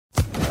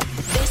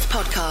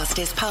podcast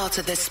is part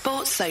of the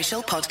Sports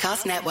Social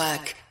Podcast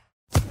Network.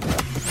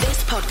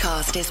 This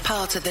podcast is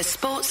part of the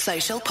Sports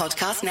Social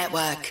Podcast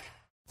Network.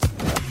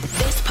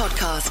 This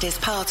podcast is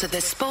part of the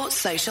Sports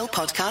Social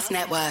Podcast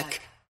Network.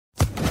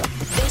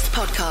 This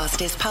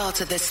podcast is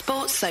part of the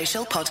Sports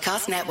Social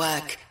Podcast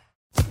Network.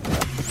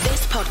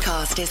 This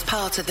podcast is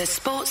part of the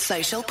Sports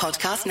Social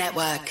Podcast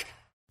Network.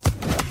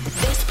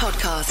 This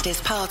podcast is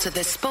part of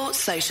the Sports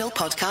Social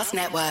Podcast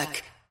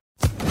Network.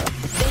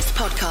 This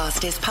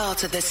podcast is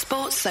part of the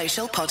Sports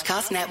Social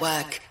Podcast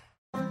Network.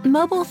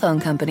 Mobile phone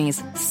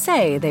companies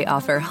say they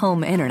offer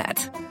home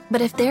internet.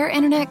 But if their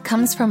internet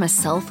comes from a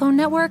cell phone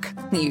network,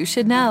 you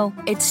should know.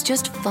 It's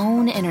just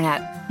phone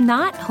internet,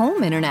 not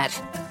home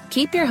internet.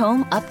 Keep your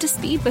home up to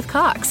speed with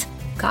Cox.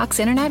 Cox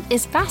internet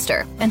is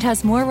faster and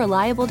has more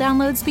reliable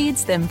download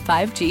speeds than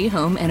 5G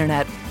home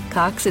internet.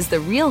 Cox is the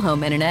real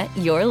home internet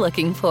you're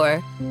looking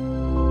for.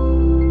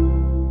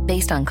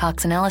 Based on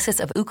Cox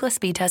analysis of Ookla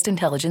speed test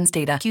intelligence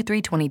data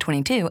Q3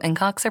 2022 and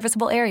Cox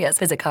serviceable areas.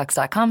 Visit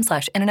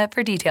cox.com/internet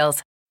for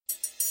details.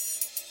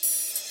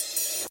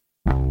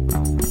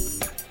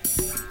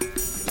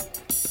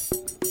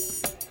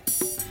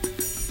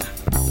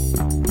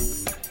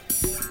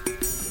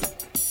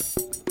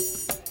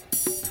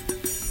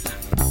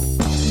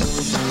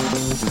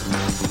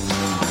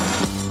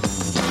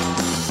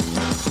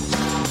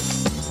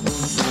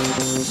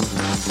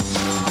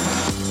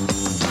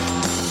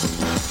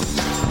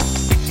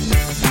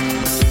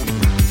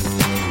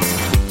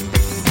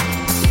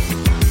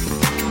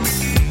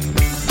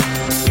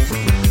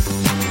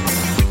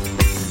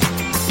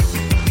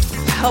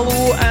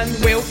 Hello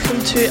and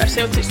welcome to A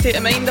Celtic State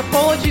of Mind.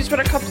 Apologies, we're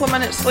a couple of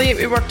minutes late.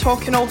 We were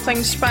talking all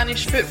things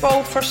Spanish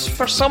football for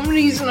some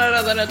reason or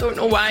other. I don't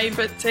know why,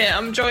 but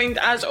I'm joined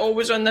as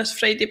always on this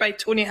Friday by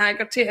Tony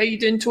Haggerty. How you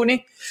doing,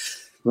 Tony?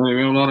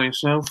 Very well, Laura,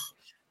 yourself?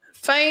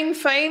 Fine.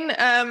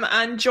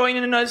 And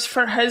joining us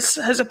for his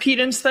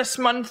appearance this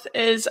month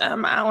is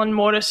Alan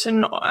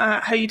Morrison.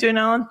 How you doing,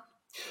 Alan?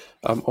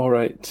 I'm all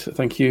right.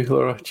 Thank you,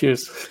 Laura.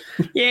 Cheers.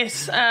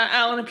 Yes,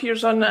 Alan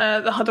appears on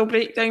the Huddle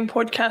Breakdown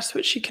podcast,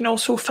 which you can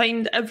also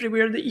find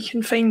everywhere that you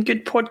can find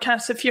good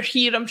podcasts. If you're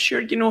here, I'm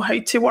sure you know how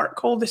to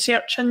work all the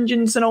search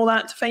engines and all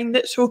that to find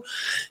it. So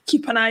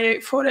keep an eye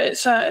out for it.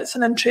 It's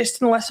an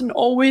interesting listen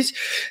always.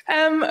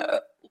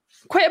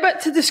 Quite a bit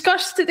to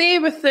discuss today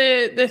with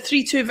the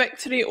 3-2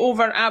 victory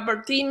over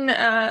Aberdeen,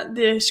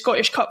 the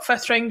Scottish Cup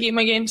 5th round game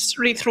against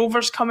Raith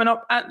Rovers coming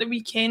up at the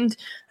weekend,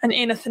 and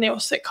anything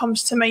else that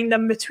comes to mind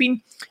in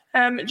between.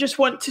 Just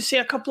want to say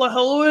a couple of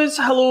hellos.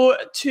 Hello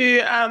to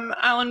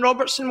Alan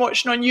Robertson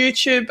watching on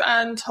YouTube,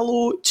 and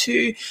hello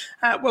to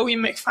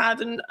William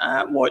McFadden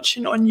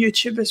watching on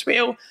YouTube as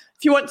well.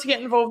 If you want to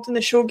get involved in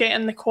the show, get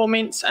in the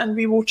comments and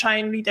we will try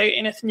and read out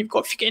anything you've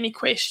got. If you get any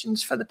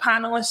questions for the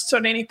panellists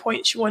or any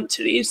points you want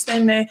to raise,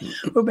 then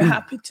we'll be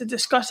happy to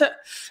discuss it.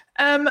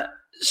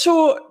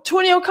 So,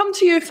 Tony, I'll come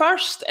to you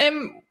first.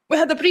 We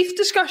had a brief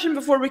discussion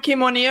before we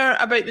came on air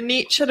about the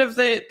nature of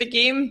the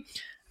game.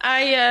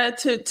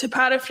 To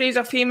paraphrase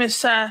a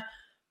famous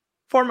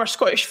former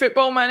Scottish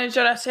football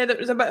manager, I said it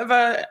was a bit of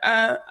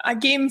a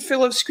game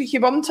full of squeaky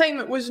bum time.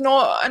 It was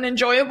not an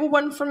enjoyable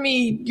one for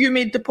me. You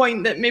made the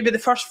point that maybe the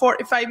first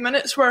 45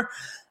 minutes were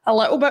a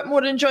little bit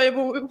more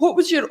enjoyable. What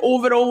was your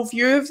overall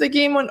view of the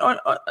game on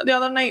the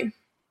other night?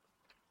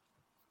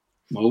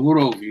 My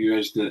overall view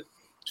is that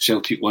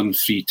Celtic won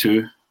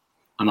 3-2.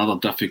 Another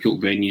difficult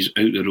venues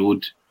out the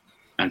road.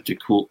 And to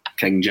quote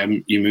King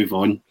Jim, you move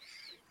on.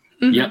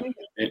 Mm-hmm. Yep,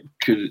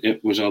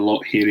 it was a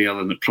lot hairier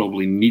than it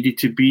probably needed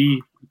to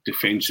be.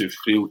 Defensive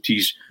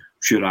frailties,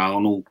 sure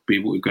Alan will be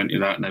able to go into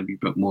that in a wee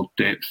bit more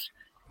depth.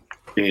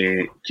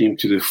 Came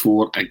to the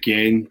fore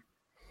again,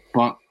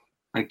 but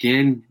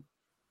again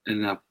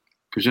in a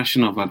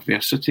position of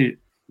adversity,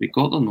 they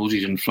got their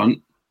noses in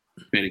front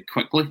very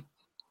quickly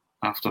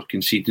after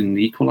conceding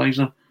the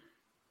equaliser,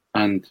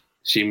 and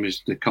same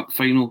as the cup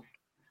final,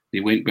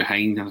 they went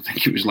behind, and I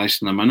think it was less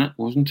than a minute,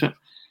 wasn't it?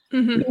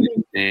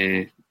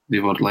 Mm-hmm. They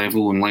were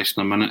level in less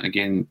than a minute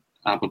again,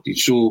 Aberdeen.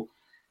 So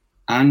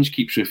Ange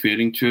keeps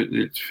referring to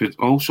it, for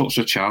all sorts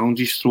of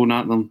challenges thrown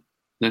at them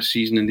this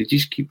season, and they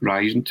just keep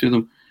rising to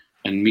them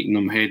and meeting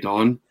them head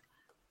on.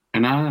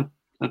 And I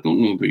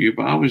don't know about you,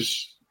 but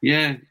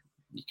you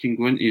can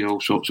go into all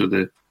sorts of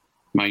the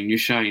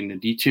minutiae and the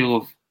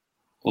detail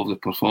of the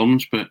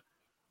performance, but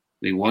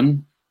they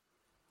won.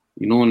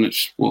 And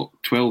it's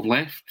 12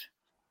 left.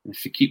 And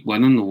if they keep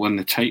winning, they'll win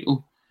the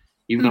title.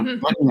 Even a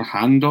bit of a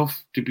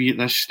handoff to be at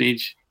this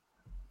stage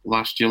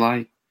last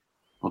July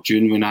or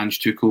June when Ange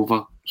took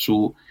over.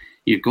 So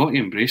you've got to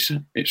embrace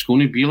it. It's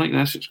going to be like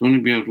this. It's going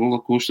to be a roller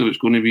coaster. It's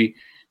going to be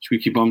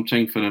squeaky bum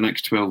time for the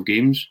next 12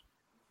 games.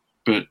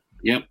 But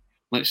yep,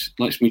 let's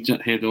meet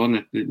it head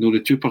on.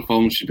 The two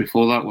performances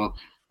before that were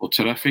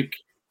terrific.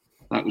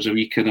 That was a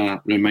wee kind of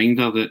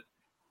reminder that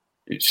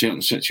it's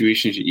certain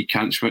situations that you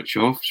can't switch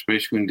off,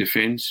 especially in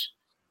defence.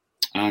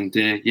 And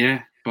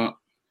but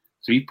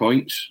 3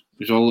 points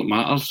is all that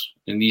matters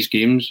in these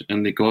games,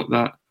 and they got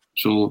that.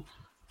 So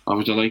I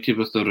was delighted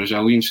with the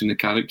resilience and the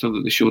character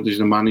that they showed, as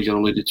the manager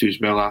alluded to as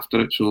well after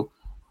it. So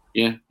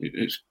Yeah,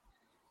 it's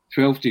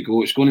 12 to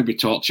go. It's going to be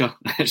torture.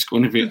 It's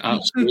going to be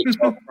absolute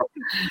torture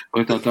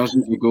with a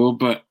dozen to go.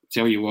 But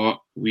tell you what,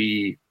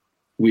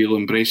 we'll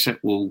embrace it.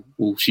 We'll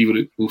see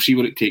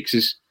where it takes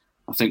us.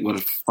 I think we're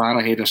far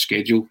ahead of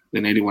schedule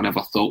than anyone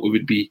ever thought we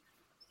would be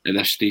at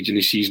this stage in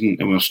the season,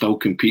 and we're still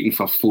competing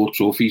for 4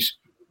 trophies.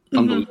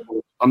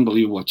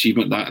 Unbelievable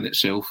achievement that in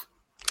itself.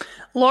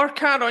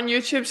 Lorcar on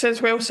YouTube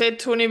says, well said,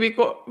 Tony. We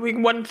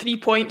won 3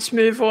 points,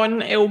 move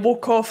on, elbow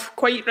cough.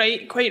 Quite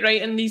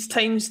right in these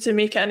times to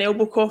make it an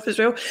elbow cough as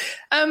well.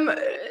 Alan,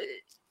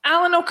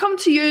 I'll come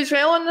to you as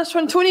well on this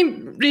one. Tony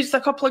raised a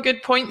couple of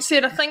good points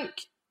there. I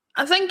think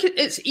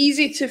it's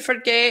easy to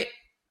forget,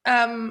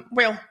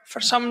 for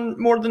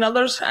some more than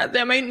others,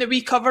 the amount that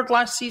we covered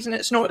last season,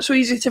 it's not so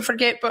easy to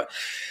forget, but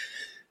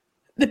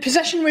the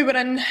position we were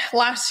in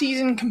last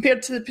season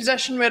compared to the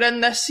position we're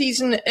in this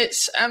season,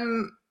 it's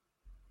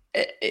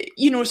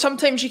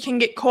sometimes you can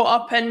get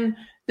caught up in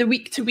the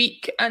week to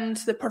week and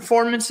the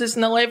performances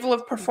and the level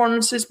of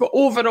performances, but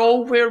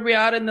overall where we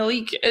are in the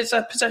league is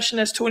a position,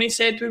 as Tony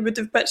said, we would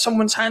have bit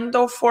someone's hand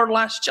off for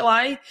last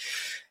July.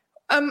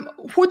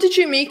 What did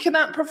you make of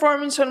that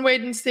performance on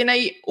Wednesday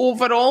night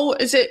overall?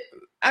 Is it,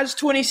 as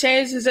Tony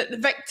says, is it the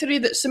victory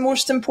that's the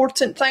most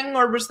important thing,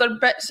 or was there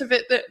bits of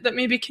it that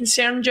maybe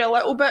concerned you a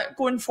little bit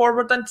going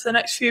forward into the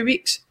next few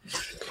weeks?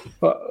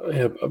 Well,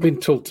 yeah, I've been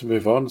told to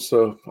move on,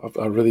 so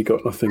I've really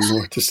got nothing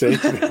more to say,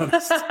 to be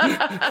honest.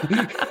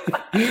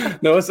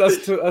 No,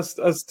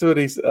 as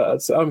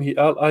Tony,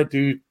 I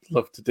do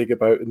love to dig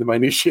about in the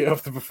minutiae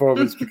of the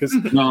performance because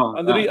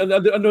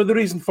the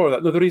reason for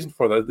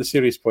that. The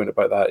serious point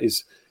about that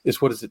is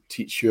what does it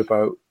teach you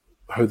about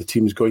how the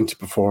team's going to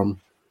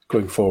perform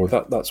going forward?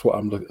 That's what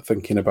I'm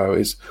thinking about,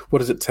 is what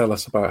does it tell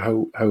us about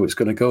how it's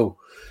going to go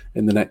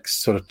in the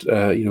next sort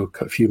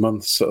of few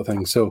months sort of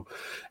thing. So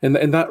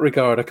in that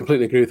regard, I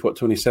completely agree with what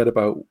Tony said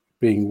about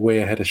being way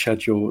ahead of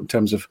schedule in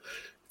terms of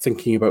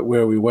thinking about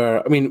where we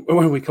were. I mean,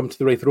 when we come to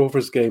the Raith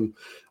Rovers game,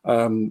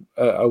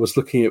 I was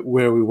looking at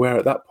where we were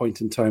at that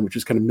point in time, which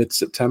was kind of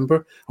mid-September,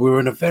 and we were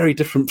in a very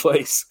different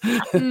place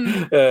at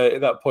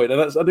that point.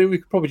 And I think we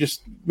could probably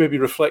just maybe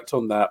reflect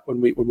on that when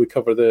we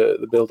cover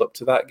the build up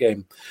to that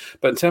game.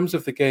 But in terms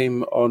of the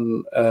game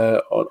on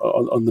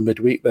the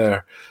midweek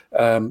there,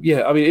 I mean,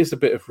 it is a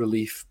bit of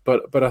relief,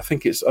 but I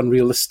think it's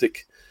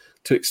unrealistic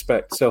to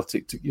expect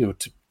Celtic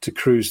to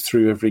cruise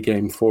through every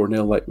game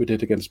 4-0 like we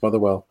did against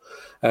Motherwell.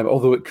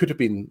 Although it could have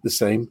been the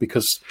same,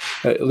 because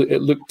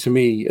it looked to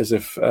me as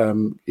if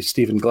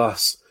Stephen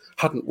Glass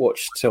hadn't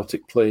watched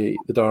Celtic play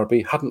the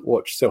Derby, hadn't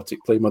watched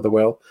Celtic play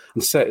Motherwell,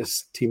 and set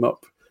his team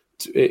up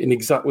with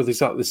exactly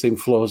the same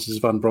flaws as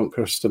Van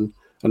Bronckhorst and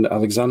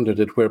Alexander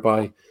did,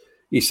 whereby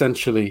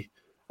essentially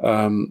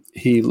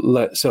he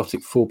let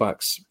Celtic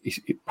fullbacks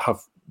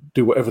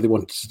do whatever they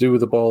wanted to do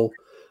with the ball,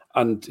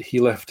 and he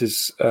left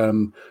his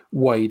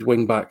wide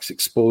wing-backs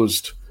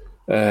exposed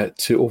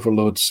to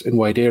overloads in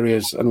wide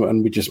areas,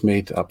 and we just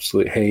made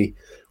absolute hay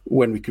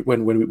when we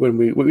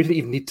didn't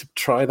even need to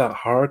try that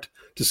hard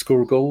to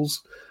score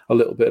goals. A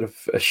little bit of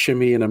a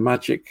shimmy and a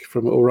magic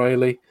from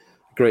O'Reilly,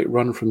 a great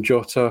run from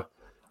Jota,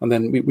 and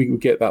then we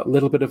get that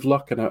little bit of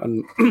luck.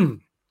 And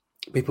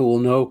people will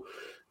know,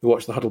 they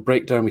watch the Huddle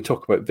Breakdown, we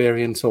talk about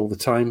variance all the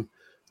time,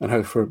 and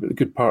how for a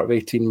good part of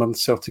 18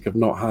 months Celtic have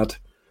not had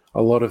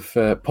a lot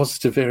of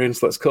positive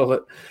variance, let's call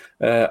it.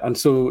 And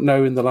so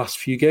now in the last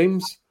few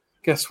games,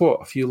 guess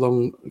what? A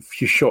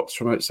few shots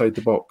from outside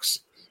the box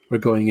were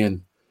going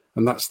in.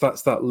 And that's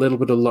that little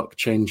bit of luck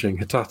changing.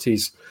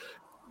 Hatate's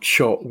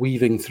shot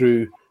weaving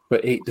through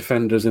about 8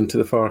 defenders into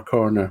the far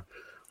corner.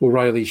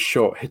 O'Reilly's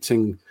shot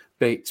hitting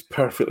Bates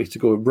perfectly to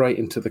go right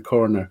into the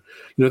corner.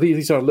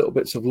 These are little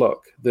bits of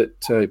luck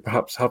that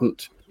perhaps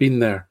haven't been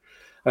there.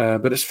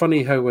 But it's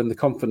funny how when the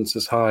confidence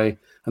is high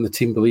and the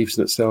team believes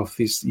in itself,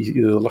 the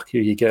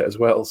luckier you get as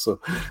well. So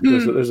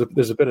there's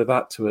a bit of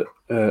that to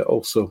it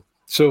also.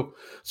 So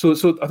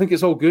I think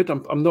it's all good.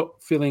 I'm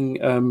not feeling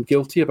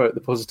guilty about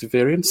the positive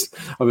variance.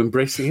 I'm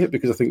embracing it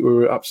because I think we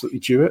were absolutely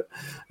due it,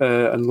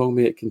 and long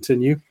may it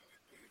continue.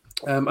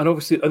 And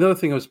obviously another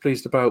thing I was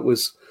pleased about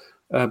was,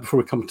 before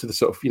we come to the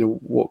sort of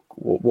what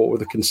were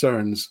the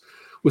concerns,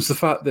 was the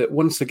fact that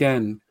once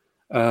again,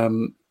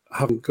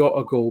 having got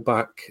a goal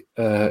back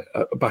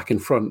in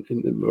front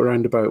in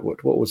around about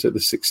what was it,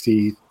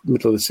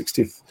 middle of the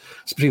 60th,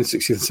 between the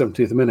 60th and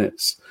 70th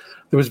minutes,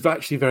 there was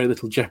actually very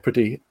little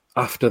jeopardy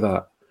after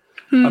that.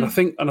 And I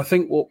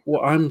think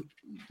what I'm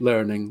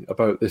learning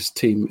about this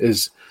team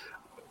is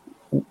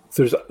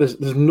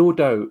there's no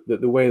doubt that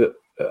the way that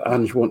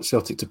Ange wants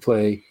Celtic to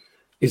play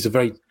is a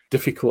very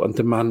difficult and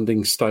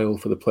demanding style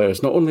for the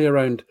players, not only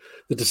around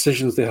the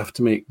decisions they have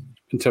to make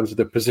in terms of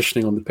their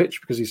positioning on the pitch,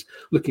 because he's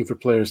looking for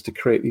players to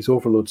create these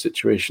overload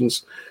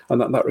situations,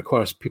 and that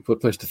requires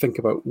players to think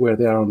about where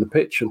they are on the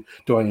pitch, and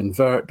do I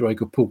invert, do I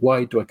go pull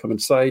wide, do I come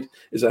inside,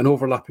 is it an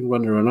overlapping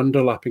run or an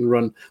underlapping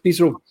run?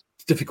 These are all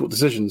difficult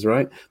decisions,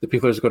 right, that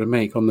people have got to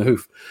make on the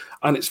hoof,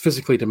 and it's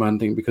physically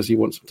demanding because he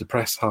wants them to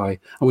press high,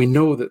 and we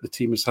know that the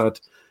team has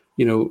had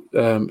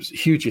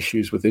huge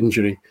issues with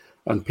injury,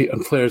 and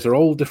players are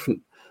all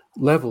different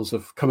levels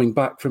of coming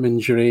back from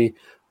injury.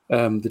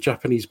 The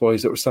Japanese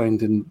boys that were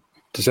signed in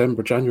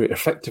December, January,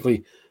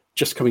 effectively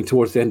just coming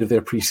towards the end of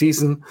their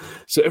pre-season.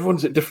 So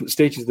everyone's at different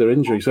stages of their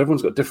injury. So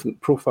everyone's got different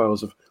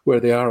profiles of where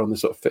they are on the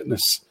sort of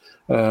fitness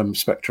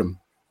spectrum.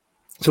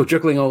 So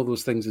juggling all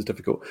those things is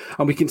difficult.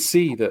 And we can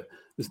see that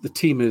the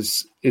team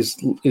is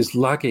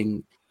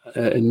lagging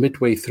in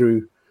midway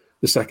through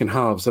the second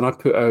halves. And I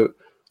put out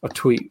a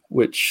tweet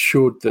which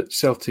showed that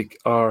Celtic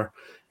are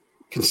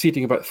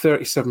conceding about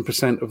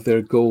 37% of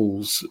their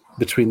goals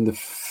between the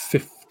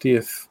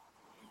 50th,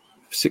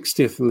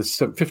 60th and the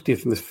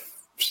 50th and the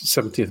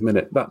 70th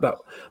minute.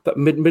 That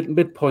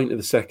midpoint of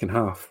the second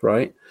half,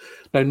 right?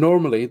 Now,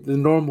 normally the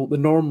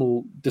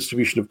normal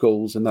distribution of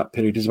goals in that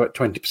period is about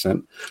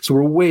 20%. So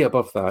we're way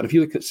above that. And if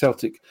you look at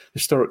Celtic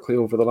historically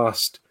over the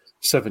last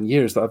 7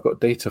 years that I've got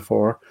data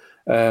for,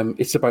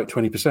 it's about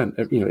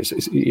 20%. You know,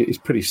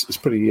 it's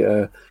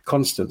pretty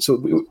constant.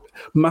 So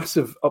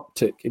massive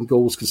uptick in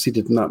goals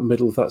conceded in that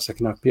middle of that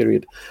second half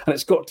period, and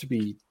it's got to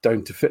be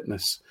down to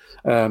fitness.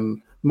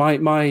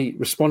 My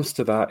response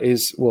to that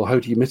is, well, how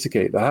do you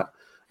mitigate that?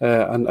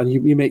 And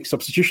you make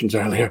substitutions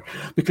earlier,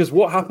 because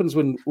what happens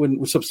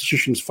when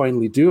substitutions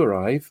finally do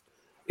arrive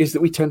is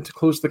that we tend to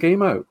close the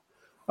game out.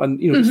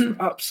 And you know, it's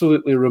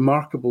absolutely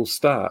remarkable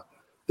stat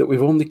that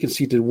we've only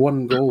conceded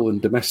one goal in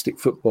domestic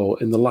football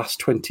in the last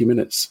 20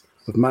 minutes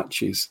of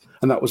matches,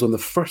 and that was on the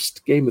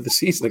first game of the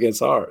season against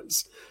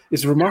Hearts.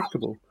 Is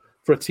remarkable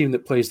for a team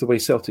that plays the way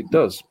Celtic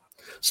does.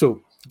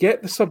 So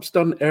get the subs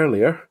done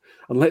earlier,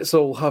 and let's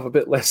all have a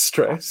bit less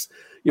stress.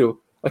 You know,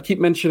 I keep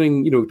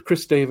mentioning, you know,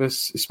 Chris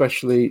Davis,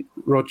 especially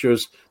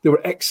Rodgers. They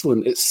were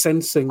excellent at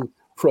sensing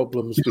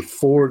problems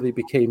before they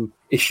became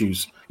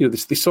issues. You know,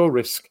 they saw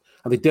risk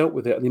and they dealt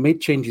with it, and they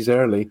made changes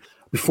early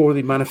before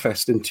they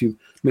manifest into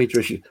major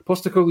issues.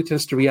 Postecoglou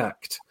tends to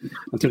react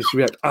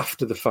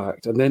after the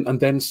fact, and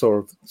then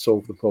solve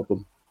the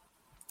problem.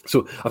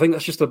 So I think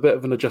that's just a bit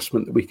of an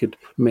adjustment that we could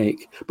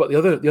make. But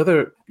the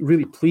other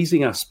really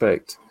pleasing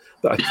aspect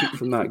that I took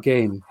from that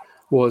game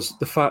was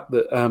the fact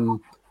that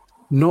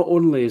not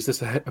only is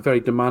this a very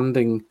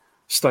demanding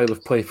style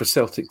of play for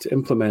Celtic to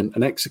implement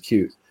and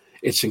execute,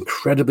 it's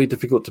incredibly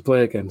difficult to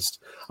play against.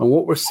 And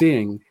what we're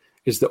seeing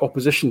is that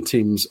opposition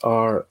teams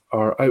are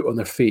out on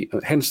their feet.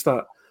 Hence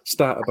that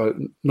stat about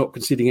not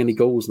conceding any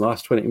goals in the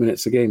last 20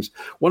 minutes of games.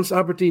 Once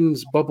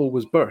Aberdeen's bubble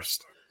was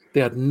burst,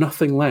 they had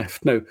nothing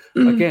left. Now,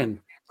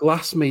 again,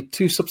 Glass made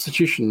 2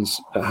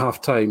 substitutions at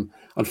half-time,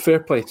 and fair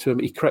play to him,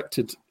 he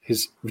corrected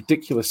his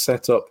ridiculous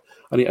setup,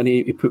 and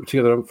he put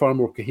together a far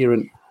more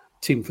coherent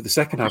team for the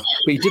second half.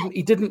 But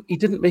he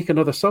didn't make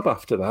another sub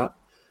after that,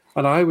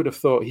 and I would have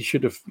thought he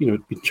should have, you know,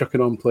 been chucking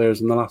on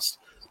players in the last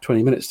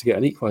 20 minutes to get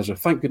an equaliser.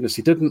 Thank goodness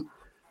he didn't.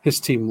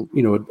 His team,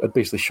 you know, had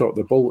basically shot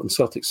their bolt, and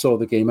Celtic saw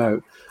the game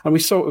out, and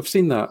we've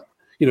seen that,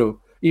 you know,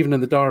 even in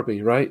the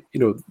derby, right? You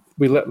know,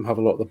 we let them have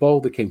a lot of the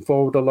ball. They came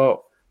forward a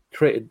lot,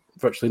 created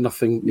virtually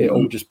nothing. It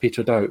all just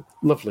petered out.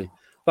 Lovely.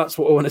 That's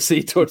what I want to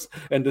see towards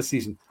the end of the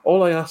season.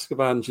 All I ask of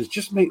Ange is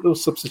just make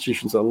those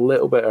substitutions a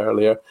little bit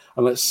earlier,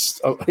 and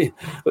let's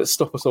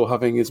stop us all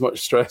having as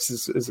much stress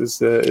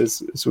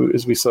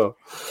as we saw.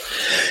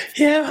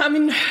 Yeah, I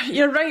mean,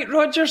 you're right.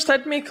 Rodgers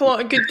did make a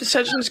lot of good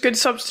decisions, good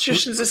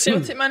substitutions as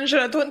Celtic manager.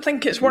 I don't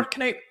think it's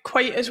working out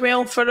quite as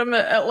well for him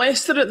at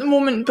Leicester at the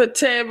moment,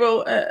 but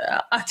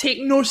I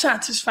take no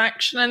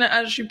satisfaction in it,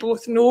 as you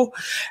both know.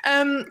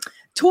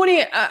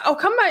 Tony, I'll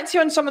come back to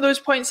you on some of those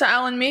points that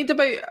Alan made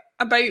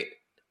about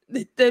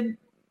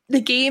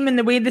the game and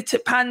the way that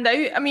it panned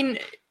out. I mean,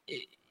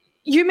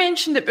 you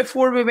mentioned it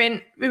before we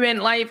went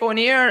live on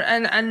air,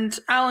 and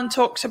Alan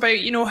talks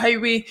about, you know, how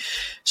we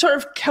sort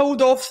of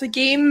killed off the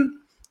game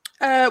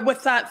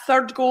with that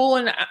third goal,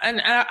 and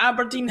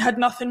Aberdeen had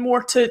nothing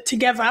more to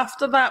give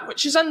after that,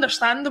 which is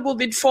understandable.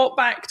 They'd fought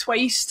back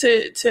twice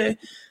to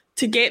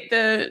get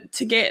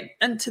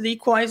into the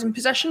equalising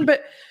position,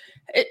 but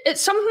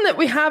it's something that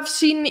we have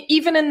seen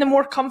even in the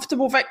more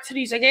comfortable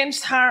victories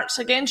against Hearts,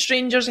 against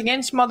Rangers,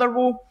 against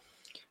Motherwell,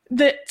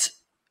 that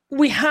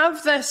we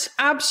have this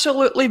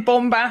absolutely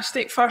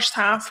bombastic first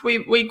half.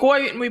 We go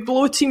out and we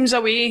blow teams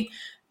away.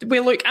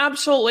 We look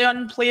absolutely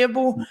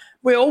unplayable.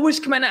 We always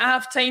come in at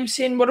half-time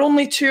saying we're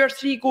only 2 or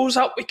 3 goals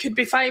up. We could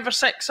be 5 or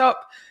 6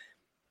 up.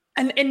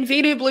 And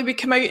invariably we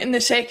come out in the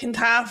second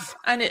half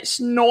and it's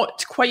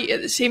not quite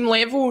at the same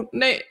level.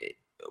 Now,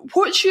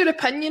 what's your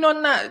opinion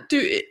on that?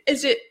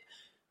 Is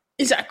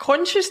it a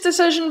conscious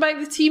decision by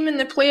the team and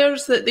the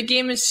players that the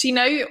game is seen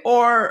out,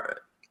 or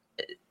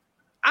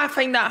I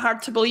find that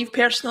hard to believe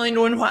personally,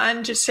 knowing what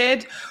Ange just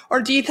said, or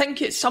do you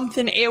think it's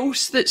something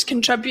else that's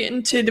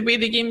contributing to the way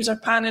the games are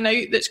panning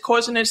out that's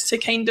causing us to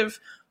kind of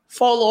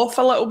fall off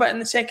a little bit in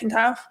the second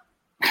half?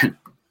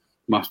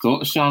 My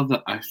thoughts are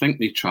that I think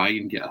they try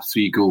and get a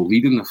 3-goal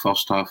lead in the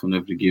first half on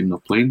every game they're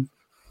playing.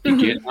 They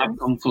get that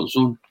comfort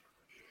zone,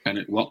 and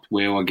it worked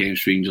well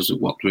against Rangers, it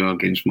worked well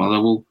against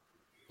Motherwell.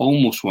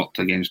 Almost worked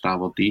against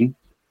Aberdeen,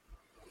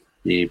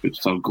 but the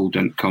third goal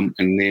didn't come,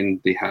 and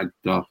then they had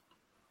the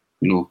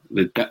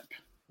dip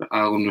that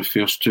Alan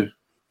refers to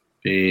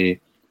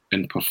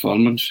in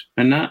performance,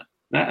 and that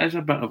that is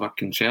a bit of a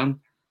concern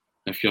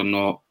if you're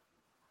not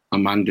a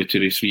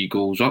mandatory 3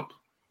 goals up,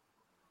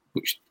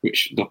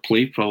 which their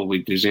play probably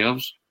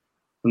deserves.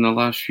 In the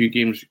last few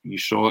games, you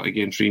saw it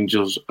against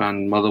Rangers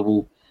and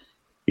Motherwell,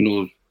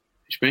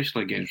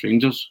 especially against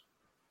Rangers,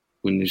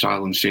 when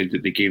Alan said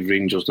that they gave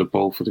Rangers the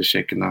ball for the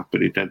second half,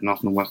 but they did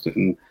nothing with it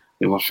and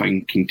they were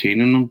fine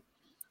containing them.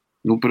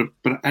 But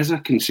it is a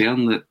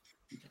concern that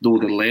though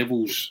the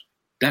levels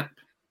dip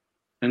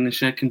in the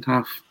second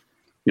half,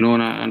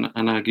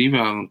 and I agree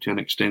with Alan to an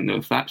extent that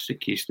if that's the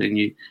case, then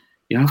you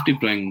have to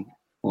bring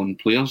on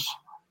players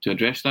to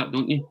address that,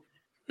 don't you?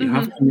 You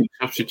have to make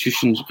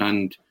substitutions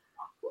and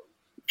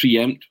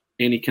preempt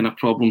any kind of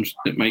problems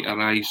that might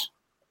arise,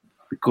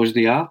 because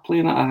they are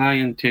playing at a high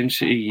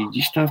intensity. You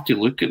just have to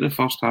look at the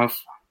first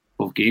half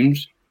of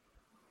games.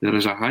 There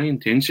is a high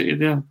intensity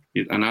there,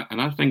 and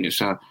I think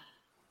it's a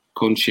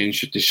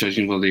conscientious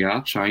decision where they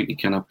are trying to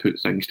kind of put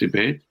things to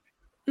bed,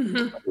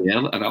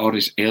 or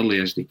as early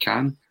as they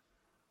can.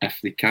 If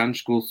they can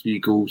score 3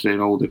 goals, then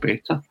all the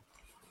better.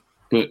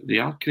 But they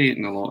are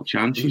creating a lot of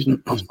chances in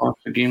the first half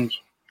of games.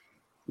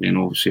 Then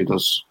obviously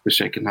the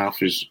second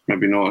half is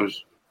maybe not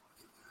as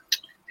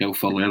hell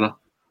for leather,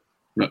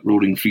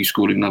 rip-roaring,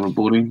 free-scoring, never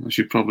boring, I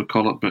should probably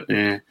call it. But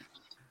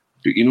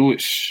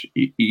it's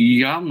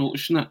you are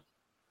noticing it,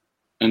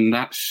 and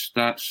that's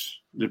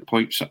the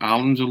points that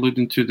Alan's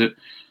alluding to, that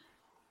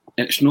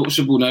it's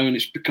noticeable now, and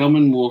it's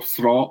becoming more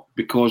fraught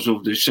because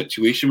of the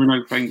situation we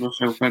now find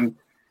ourselves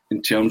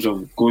in terms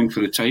of going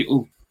for the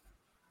title.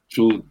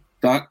 So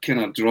that kind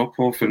of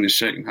drop-off in the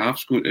second half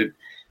is going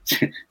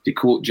to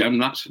quote Jim,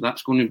 that's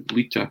going to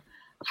lead to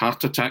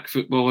heart attack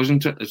football,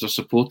 isn't it? As a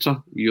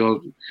supporter,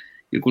 you're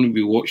going to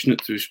be watching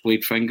it through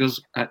splayed fingers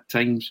at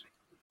times.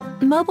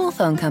 Mobile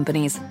phone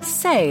companies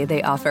say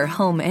they offer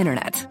home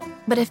internet.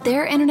 But if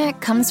their internet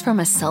comes from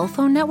a cell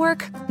phone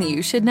network,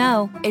 you should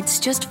know. It's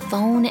just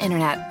phone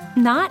internet,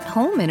 not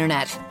home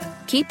internet.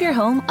 Keep your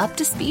home up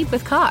to speed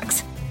with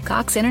Cox.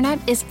 Cox internet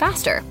is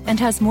faster and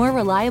has more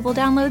reliable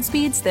download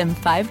speeds than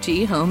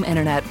 5G home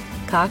internet.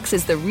 Cox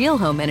is the real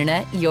home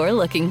internet you're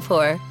looking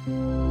for.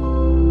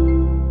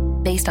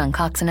 Based on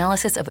Cox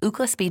analysis of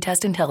Ookla speed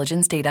test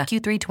intelligence data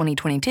Q3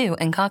 2022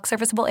 and Cox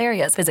serviceable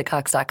areas, visit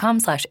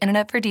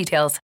cox.com/internet for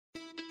details.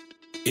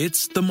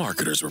 It's the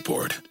Marketer's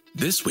Report.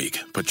 This week,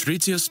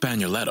 Patrizia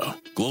Spagnoletto,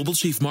 Global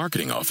Chief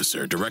Marketing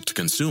Officer,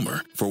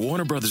 Direct-to-Consumer for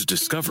Warner Brothers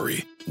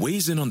Discovery,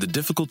 weighs in on the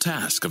difficult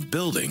task of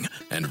building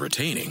and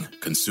retaining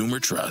consumer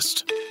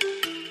trust.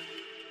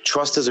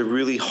 Trust is a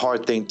really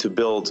hard thing to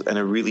build and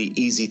a really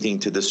easy thing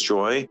to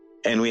destroy,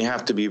 and we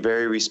have to be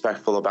very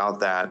respectful about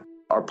that.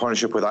 Our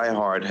partnership with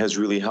iHeart has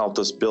really helped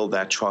us build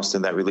that trust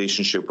and that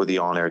relationship with the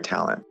on-air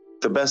talent.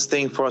 The best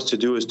thing for us to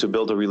do is to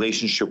build a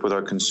relationship with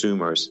our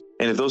consumers.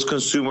 And if those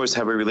consumers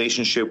have a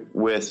relationship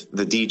with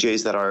the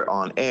DJs that are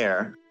on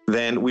air,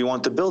 then we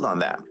want to build on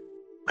that.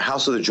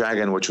 House of the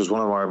Dragon, which was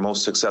one of our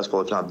most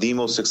successful, if not the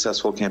most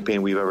successful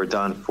campaign we've ever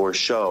done for a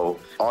show,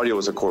 audio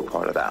was a core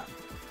part of that.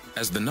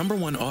 As the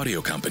 #1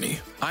 audio company,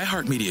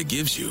 iHeartMedia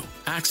gives you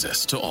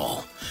access to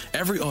all.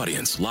 Every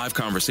audience, live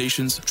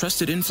conversations,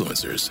 trusted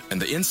influencers,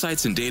 and the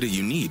insights and data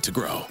you need to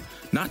grow.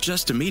 Not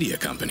just a media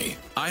company,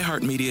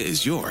 iHeartMedia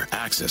is your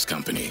access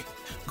company.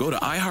 Go to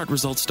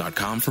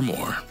iHeartResults.com for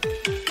more.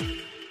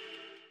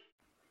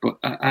 But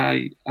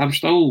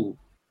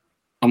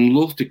I'm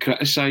loath to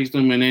criticise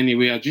them in any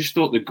way. I just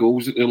thought the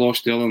goals that they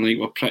lost the other night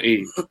were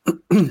pretty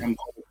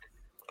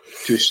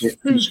to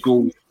set-piece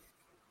goals.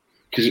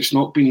 Because it's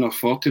not been their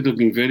forte. They've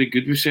been very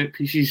good with set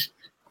pieces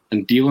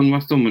and dealing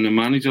with them. And the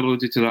manager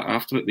alluded to that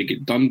after it. They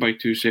get done by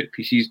 2 set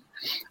pieces,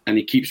 and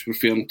he keeps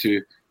referring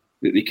to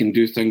that they can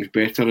do things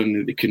better and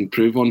that they can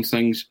improve on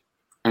things.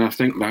 And I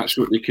think that's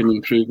what they can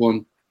improve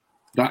on.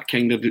 That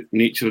kind of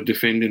nature of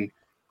defending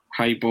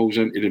high balls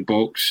into the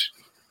box,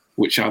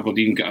 which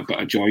Aberdeen get a bit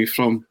of joy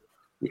from,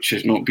 which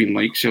has not been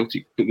like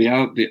Celtic. But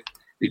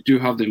they do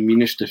have the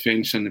meanest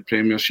defence in the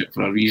Premiership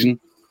for a reason,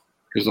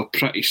 because they're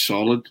pretty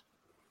solid.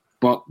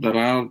 But there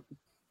are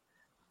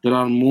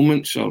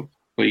moments or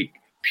like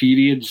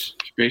periods,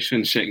 especially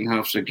in second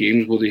halves of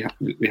games, where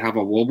they have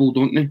a wobble,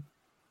 don't they?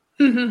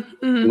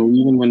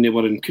 Even when they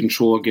were in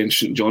control against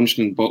St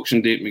Johnstone and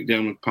Boxing Day at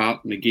McDermott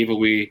Park, and they gave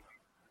away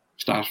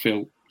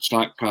Starfelt,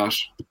 slack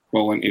pass,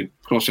 ball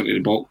cross into the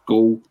box,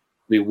 goal,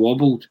 they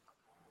wobbled,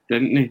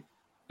 didn't they?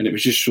 And it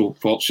was just so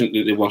fortunate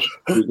that they were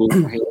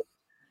going ahead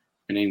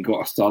and then got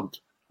a third,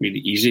 made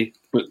it easy.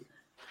 But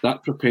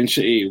that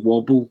propensity to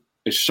wobble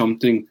is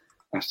something,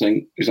 I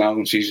think, as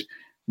Alan says,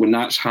 when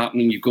that's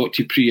happening, you've got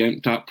to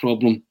preempt that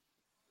problem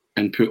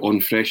and put on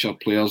fresher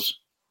players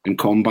and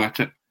combat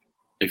it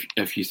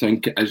if you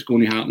think it is going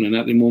to happen. And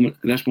at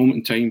this moment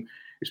in time,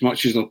 as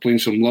much as they're playing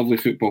some lovely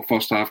football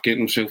first half,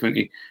 getting themselves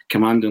into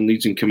commanding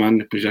leads and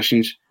commanding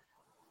positions,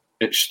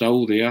 it's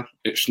still there.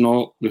 It's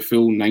not the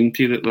full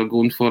 90 that they're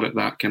going for at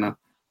that kind of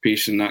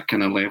pace and that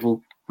kind of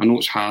level. I know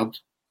it's hard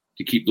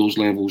to keep those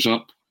levels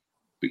up,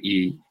 but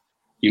you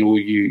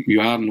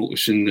are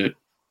noticing that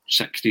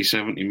 60,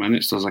 70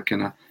 minutes, there's a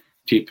kind of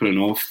tapering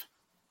off,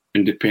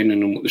 and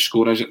depending on what the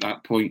score is at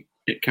that point,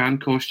 it can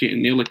cost you. It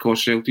nearly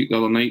cost Celtic the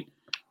other night.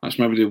 That's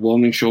maybe the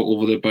warning shot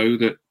over the bow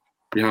that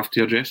you have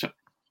to address it.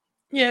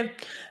 Yeah.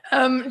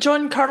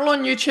 John Curl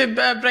on YouTube,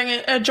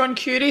 John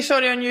Curry,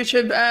 on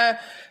YouTube,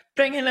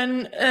 bringing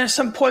in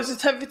some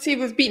positivity.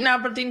 We've beaten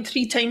Aberdeen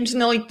 3 times in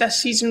the league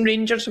this season.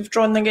 Rangers have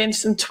drawn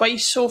against them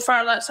twice so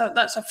far. That's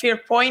a fair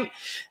point.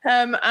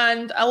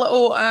 And a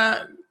little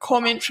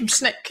comment from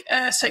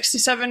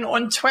Snick67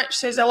 on Twitch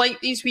says, I like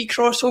these wee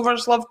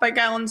crossovers. Love Big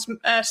Alan's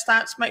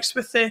stats mixed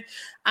with the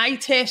eye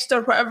test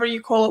or whatever you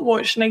call it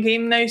watching a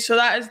game now. So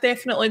that is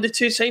definitely the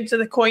two sides of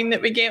the coin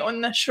that we get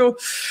on this show.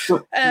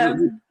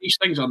 These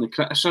things are the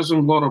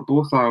criticism. Laura,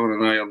 both Alan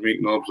and I are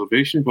making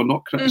observations. We're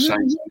not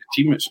criticising the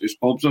team. It's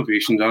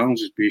observations.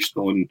 Alan's is based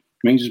on,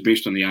 mine's is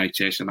based on the eye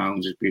test, and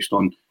Alan's is based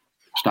on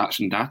stats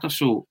and data.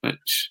 So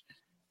it's,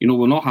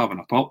 we're not having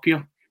a pop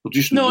here. We're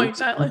just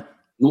exactly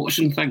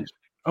noticing things.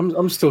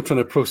 I'm still trying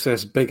to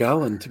process Big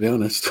Alan, to be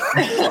honest.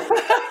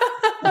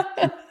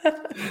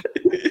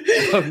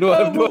 I've no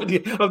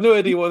idea. I've no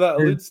idea what that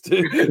alludes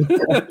to.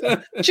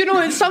 Do you know?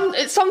 It's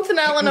something,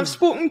 Alan. I've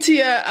spoken to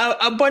you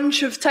a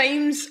bunch of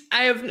times.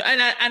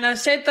 I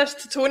said this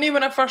to Tony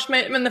when I first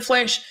met him in the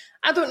flesh.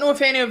 I don't know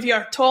if any of you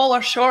are tall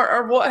or short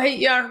or what height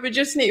you are. We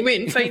just need to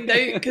wait and find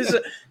out, because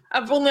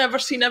I've only ever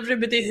seen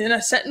everybody in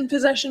a sitting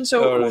position.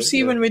 So we'll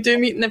see when we do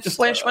meet in the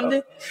flesh one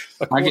day.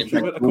 A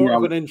quarter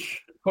of an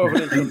inch.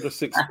 Under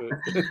 6 foot.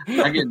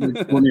 I get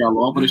the Tony a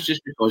lot, but it's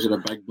just because of the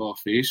big ball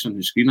face on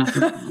the screen. I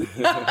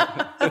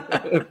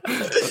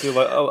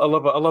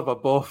love a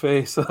ball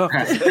face. You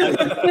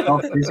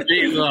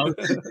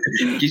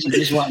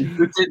just want to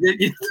put it, didn't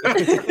you?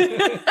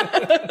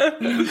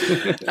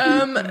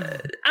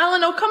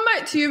 Alan, I'll come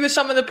back to you with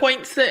some of the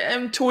points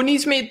that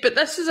Tony's made, but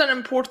this is an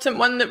important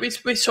one that we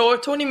saw.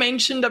 Tony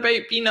mentioned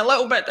about being a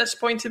little bit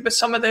disappointed with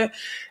some of the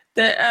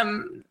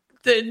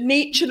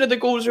nature of the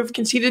goals we've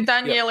conceded.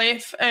 Danielle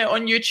F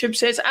on YouTube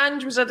says,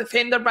 Ange was a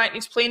defender back in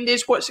his playing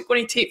days. What's it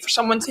going to take for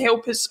someone to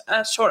help us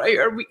sort out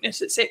our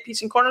weakness at set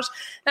piece and corners?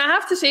 Now, I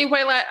have to say,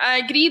 while I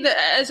agree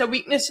that it is a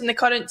weakness in the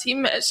current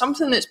team, it's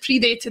something that's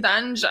predated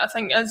Ange. I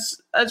think,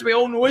 as we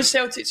all know as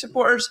Celtic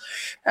supporters,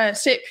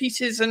 set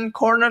pieces and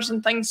corners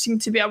and things seem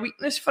to be a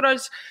weakness for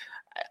us.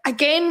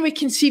 Again, we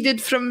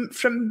conceded from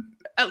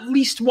at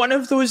least one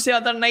of those the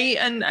other night,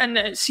 and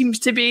it seems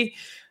to be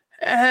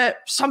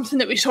something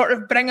that we sort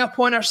of bring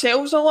upon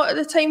ourselves a lot of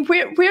the time.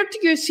 Where do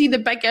you see the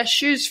big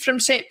issues from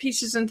set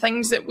pieces and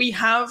things that we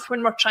have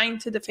when we're trying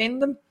to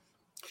defend them?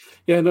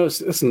 Yeah, no,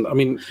 listen, I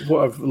mean,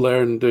 what I've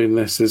learned doing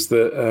this is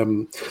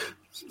that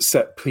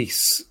set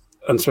piece,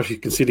 and especially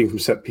conceding from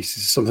set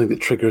pieces, is something that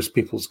triggers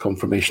people's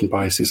confirmation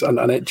biases. And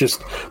it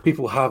just,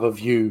 people have a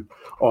view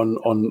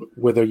on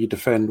whether you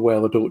defend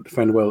well or don't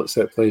defend well at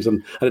set plays.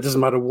 And it doesn't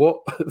matter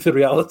what the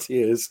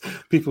reality is,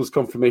 people's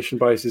confirmation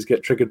biases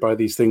get triggered by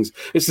these things.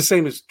 It's the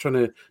same as trying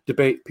to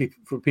debate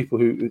for people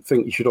who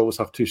think you should always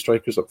have 2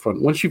 strikers up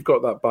front. Once you've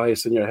got that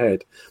bias in your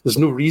head, there's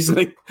no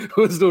reasoning.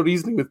 There's no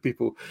reasoning with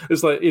people.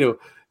 It's like,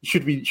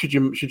 should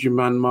you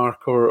man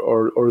mark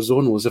or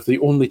zonal, as if the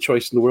only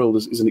choice in the world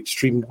is an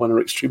extreme one or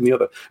extreme the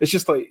other. It's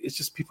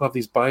just people have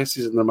these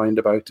biases in their mind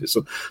about it.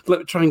 So let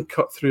me try and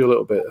cut through a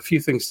little bit. A few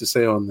things to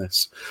say on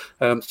this.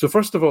 So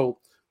first of all,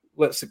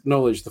 let's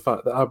acknowledge the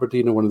fact that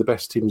Aberdeen are one of the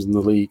best teams in the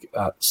league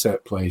at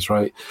set plays,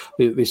 right?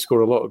 They score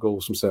a lot of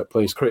goals from set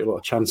plays, create a lot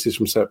of chances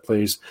from set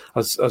plays.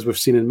 As we've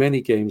seen in many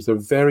games, they're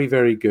very,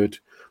 very good.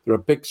 They're a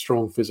big,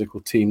 strong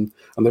physical team,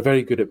 and they're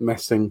very good at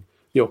messing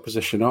the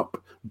opposition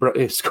up.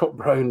 Scott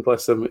Brown,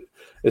 bless him,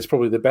 is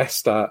probably the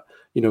best at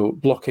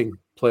blocking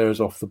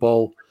players off the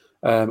ball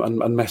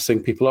and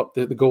messing people up.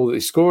 The goal that he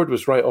scored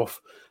was right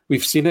off.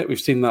 We've seen it. We've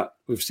seen that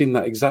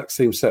exact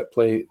same set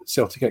play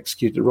Celtic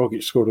executed.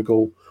 Rogic scored a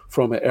goal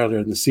from it earlier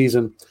in the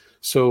season.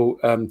 So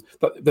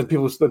then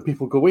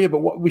people go, well, yeah,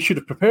 but what, we should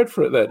have prepared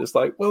for it then. It's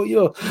like, well,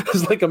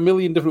 there's like a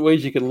million different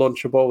ways you can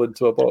launch a ball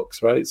into a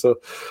box, right? So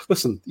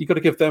listen, you got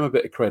to give them a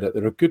bit of credit.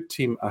 They're a good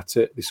team at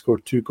it. They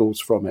scored 2 goals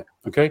from it.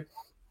 Okay.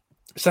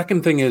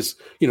 Second thing is,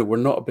 we're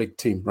not a big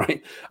team,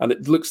 right? And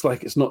it looks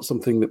like it's not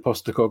something that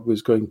Postecoglou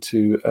is going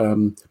to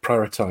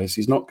prioritise.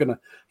 He's not going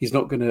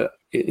to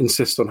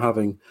insist on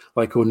having,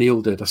 like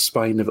O'Neill did, a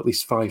spine of at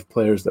least 5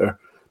 players that are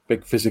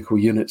big physical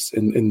units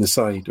in the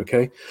side.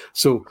 Okay,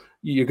 so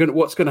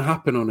what's going to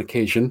happen on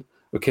occasion?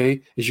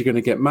 Okay, is you're going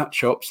to get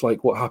matchups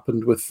like what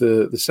happened with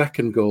the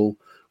second goal,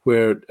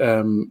 where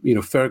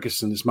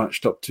Ferguson is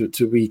matched up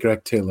to wee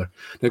Greg Taylor.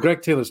 Now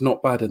Greg Taylor's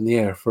not bad in the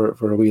air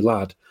for a wee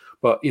lad.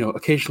 But,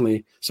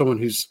 occasionally someone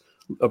who's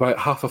about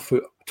half a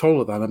foot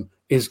taller than him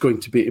is going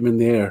to beat him in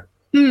the air.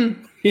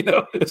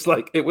 It's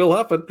like, it will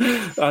happen.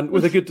 And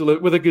with a good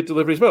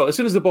delivery as well. As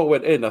soon as the ball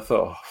went in, I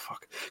thought, oh,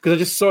 fuck. Because I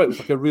just saw it was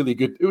like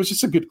it was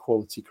just a good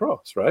quality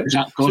cross, right? Is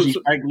that because he's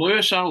Big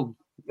Lewis, Al?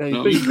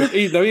 He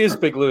is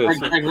Big Lewis.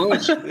 Big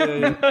Lewis.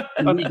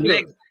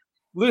 Yeah.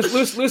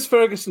 Lewis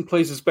Ferguson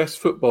plays his best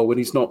football when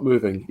he's not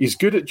moving. He's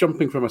good at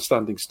jumping from a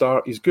standing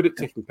start. He's good at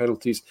taking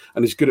penalties,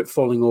 and he's good at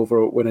falling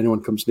over when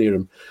anyone comes near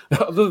him.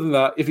 Other than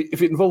that, if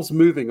it involves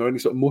moving or any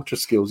sort of motor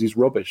skills, he's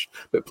rubbish.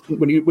 But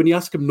when you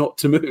ask him not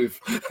to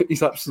move,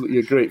 he's absolutely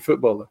a great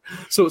footballer.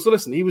 So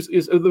listen, there was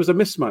a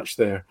mismatch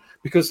there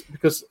because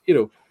because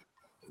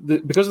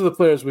of the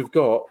players we've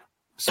got.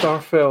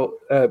 Starfelt,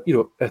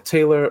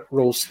 Taylor,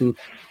 Ralston,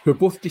 who are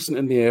both decent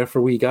in the air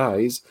for wee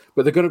guys,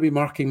 but they're going to be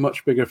marking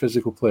much bigger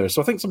physical players.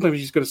 So I think sometimes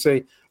you just got to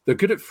say they're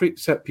good at free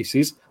set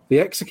pieces, they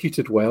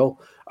executed well,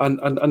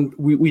 and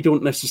we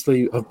don't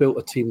necessarily have built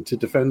a team to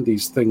defend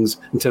these things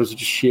in terms of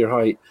just sheer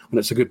height when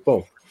it's a good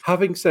ball.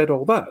 Having said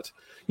all that,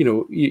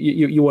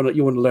 you want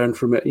to learn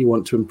from it, you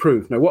want to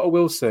improve. Now, what I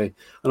will say,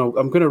 and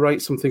I'm going to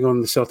write something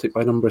on the Celtic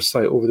by Numbers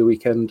site over the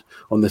weekend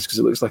on this because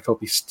it looks like I'll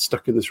be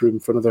stuck in this room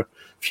for another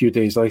few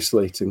days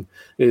isolating.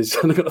 And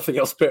I've got nothing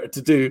else better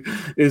to do.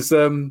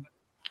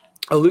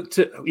 I looked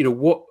at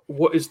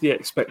what is the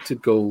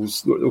expected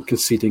goals that we're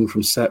conceding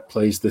from set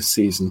plays this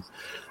season,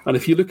 and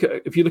if you look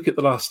at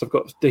the last, I've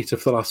got data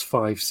for the last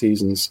 5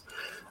 seasons.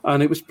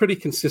 And it was pretty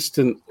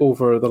consistent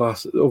over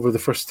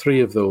the first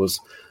 3 of those,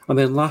 and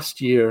then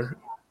last year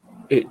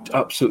it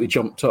absolutely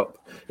jumped up.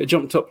 It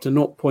jumped up to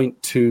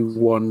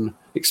 0.21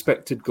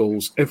 expected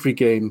goals every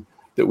game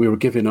that we were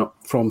giving up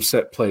from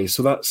set play.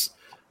 So that's,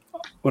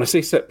 when I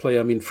say set play,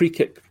 I mean free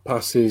kick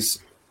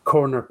passes,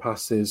 corner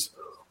passes,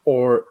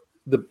 or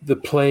the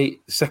play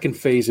second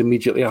phase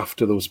immediately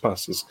after those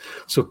passes.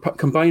 So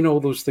combine all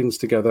those things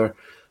together,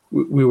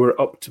 we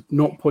were up to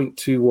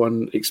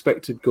 0.21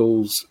 expected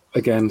goals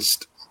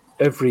against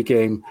every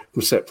game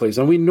from set plays.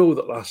 And we know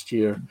that last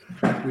year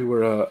we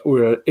were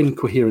an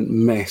incoherent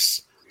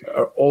mess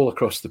all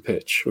across the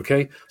pitch,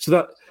 okay? So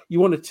that you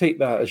want to take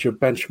that as your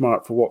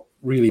benchmark for what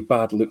really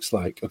bad looks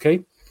like,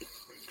 okay?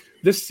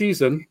 This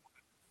season,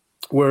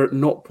 we're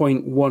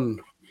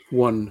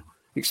 0.11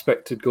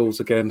 expected goals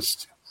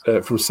against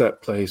from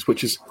set plays,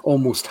 which is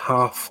almost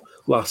half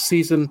last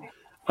season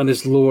and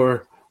is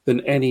lower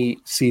than any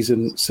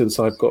season since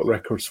I've got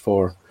records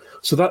for.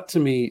 So that, to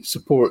me,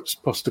 supports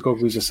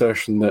Postecoglou's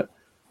assertion that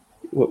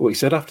what he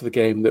said after the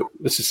game, that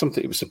this is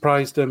something that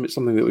surprised him, it's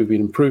something that we've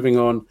been improving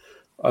on,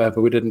 but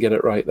we didn't get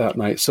it right that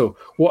night. So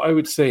what I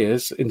would say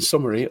is, in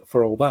summary,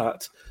 for all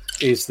that,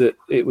 is that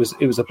it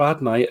was a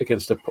bad night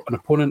against an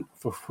opponent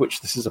for which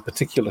this is a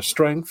particular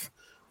strength,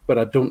 but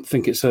I don't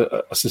think it's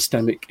a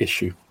systemic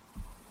issue.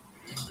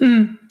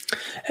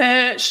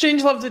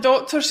 Strangelove the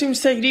Doctor seems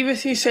to agree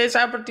with you, says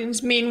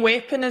Aberdeen's main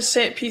weapon is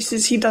set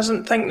pieces. He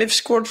doesn't think they've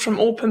scored from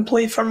open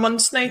play for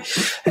months now.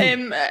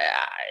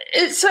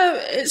 It's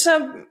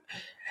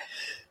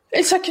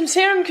a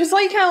concern because,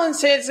 like Alan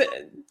says,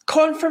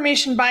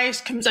 confirmation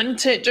bias comes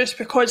into it just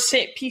because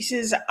set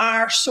pieces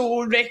are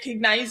so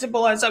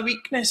recognisable as a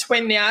weakness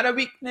when they are a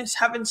weakness.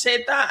 Having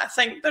said that, I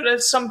think there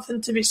is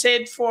something to be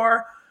said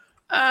for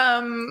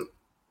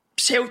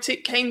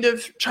Celtic kind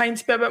of trying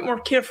to be a bit more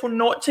careful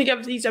not to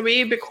give these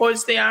away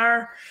because they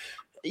are,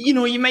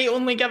 you might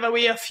only give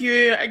away a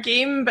few a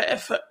game, but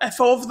if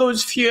of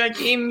those few a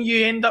game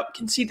you end up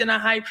conceding a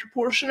high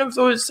proportion of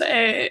those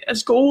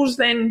as goals,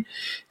 then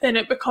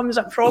it becomes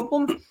a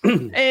problem.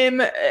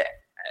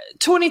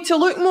 Tony, to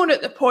look more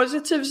at the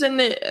positives in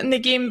the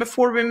game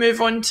before we move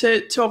on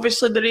to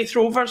obviously the Raith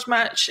Rovers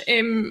match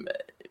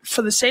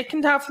for the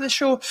second half of the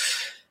show,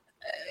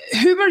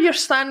 who were your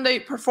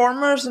standout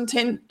performers in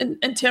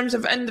terms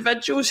of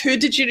individuals? Who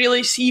did you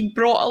really see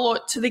brought a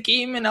lot to the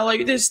game and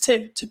allowed us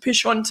to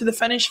push on to the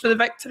finish for the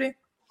victory?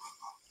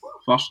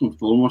 First and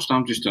foremost,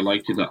 I'm just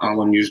delighted that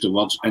Alan used the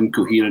words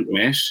incoherent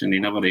mess and he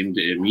never aimed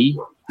it at me.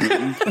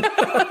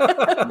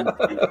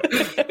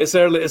 It's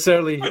early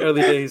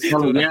days.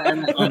 Bill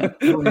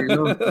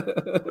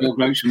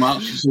Grouch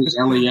March says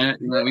early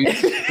yet, you know what I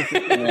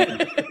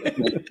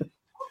mean?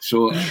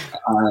 So,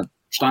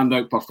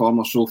 standout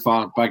performer so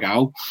far, Big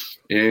Al.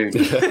 I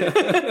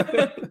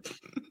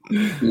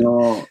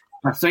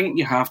think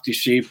you have to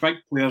say big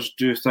players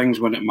do things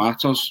when it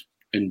matters,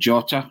 and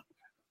Jota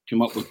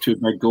came up with 2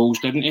 big goals,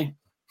 didn't he?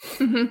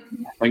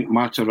 Mm-hmm. I think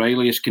Matt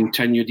O'Reilly has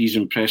continued his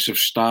impressive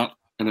start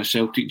in a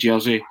Celtic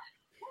jersey.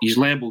 His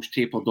levels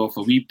tapered off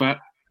a wee bit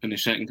in the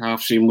second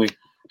half, same way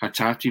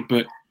Hatate,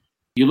 but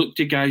you look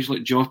to guys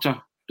like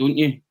Jota, don't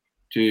you,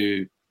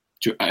 to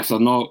if they're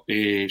not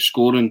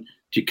scoring,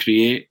 to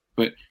create.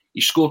 But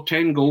he scored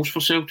 10 goals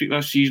for Celtic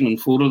this season, and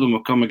 4 of them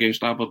have come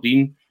against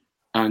Aberdeen,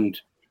 and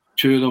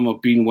 2 of them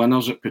have been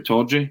winners at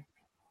Pittodrie,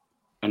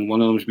 and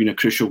one of them has been a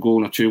crucial goal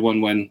in a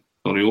 2-1 win,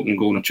 or the opening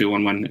goal in a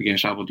 2-1 win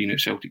against Aberdeen at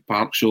Celtic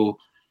Park. So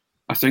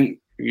I think,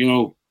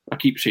 I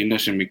keep saying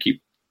this and we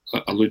keep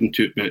alluding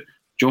to it, but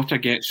Jota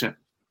gets it.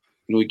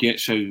 He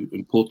gets how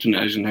important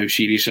it is and how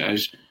serious it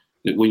is,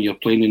 that when you're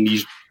playing in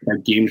these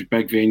big games,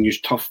 big venues,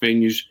 tough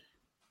venues,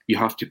 you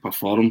have to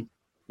perform,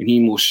 and he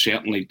most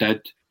certainly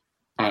did.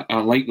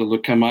 I like the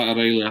look of Matt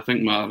O'Reilly. I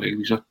think Matt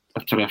O'Reilly's a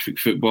terrific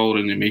footballer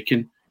in the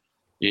making.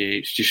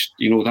 It's just,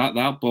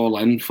 that ball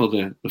in for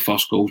the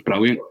first goal is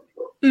brilliant.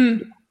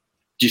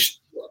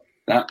 Just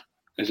that,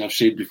 as I've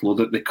said before,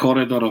 that the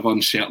corridor of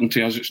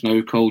uncertainty, as it's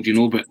now called,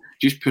 but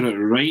just put it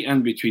right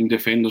in between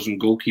defenders and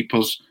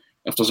goalkeepers.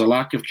 If there's a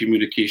lack of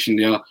communication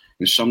there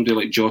and somebody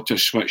like Jota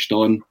switched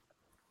on,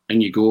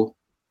 and you go.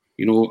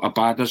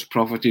 Abada's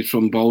profited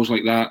from balls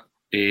like that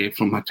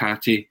from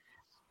Hatate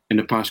in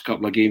the past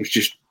couple of games.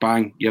 Just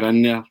bang, you're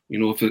in there.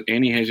 If there's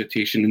any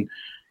hesitation.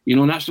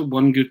 And that's the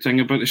one good thing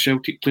about the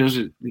Celtic players.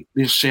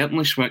 They're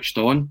certainly switched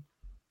on.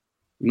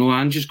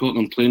 Ange has got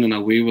them playing in a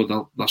way where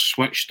they're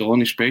switched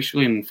on,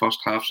 especially in the first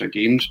halves of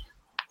games.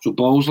 So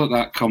balls like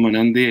that coming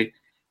in,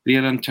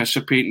 they're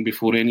anticipating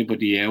before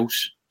anybody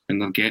else,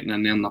 and they're getting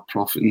in there and they're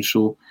profiting.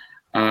 So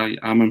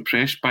I'm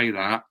impressed by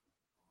that.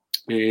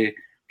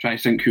 Try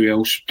to think who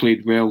else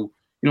played well.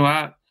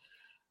 I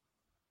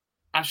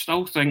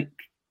still think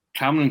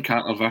Cameron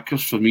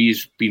Carter-Vickers, for me,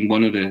 has been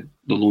one of the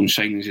lone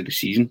signings of the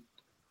season.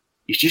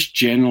 He's just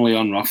generally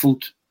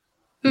unruffled.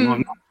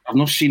 I've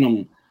not seen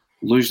him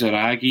lose the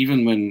rag,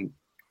 even when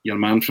your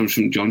man from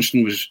St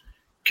Johnstone was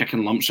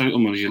kicking lumps out of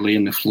him as you lay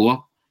on the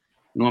floor.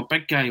 A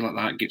big guy like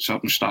that gets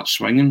up and starts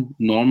swinging.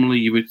 Normally,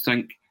 you would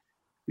think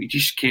he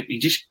just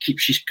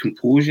keeps his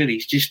composure. He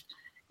just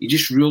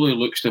really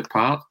looks the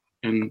part.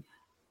 And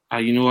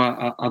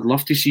I'd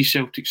love to see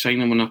Celtic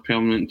sign him on a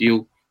permanent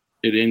deal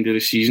at the end of the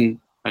season.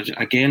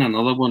 Again,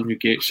 another one who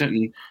gets it,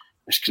 and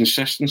his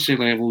consistency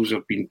levels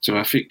have been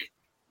terrific.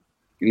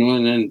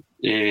 And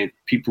then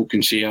people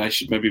can say I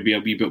should maybe be a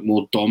wee bit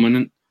more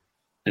dominant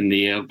in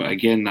the air, but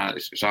again,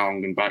 that's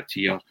going back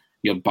to your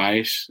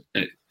bias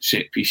at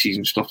set pieces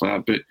and stuff like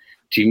that. But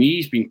to me,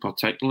 he's been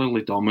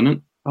particularly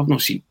dominant. I've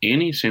not seen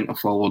any centre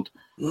forward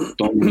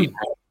dominate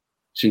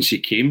since he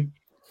came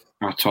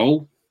at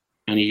all.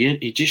 And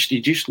he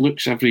just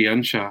looks every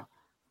inch a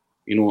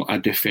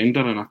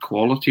defender, and a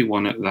quality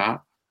one at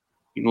that.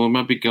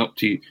 Maybe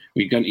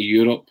we go into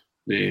Europe,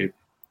 the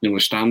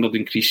standard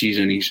increases,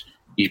 and he's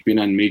been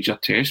in major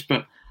tests,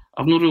 but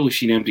I've not really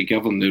seen anybody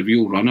give him the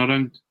real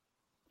runaround.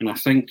 And I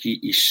think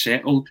he's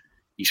settled,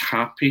 he's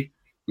happy,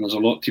 and there's a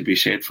lot to be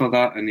said for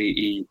that. And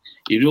he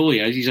really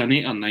is. He's an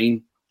 8 or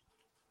 9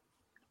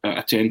 out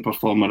of 10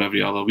 performer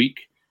every other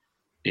week.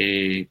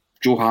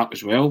 Joe Hart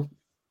as well.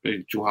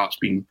 Joe Hart's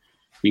been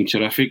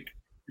terrific.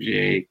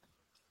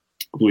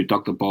 Although he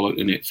dug the ball out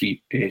in it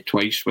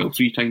twice,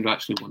 3 times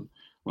actually.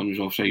 One was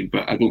offside,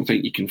 but I don't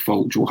think you can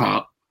fault Joe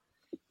Hart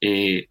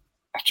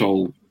at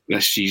all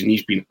this season.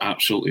 He's been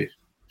absolutely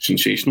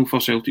sensational for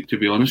Celtic, to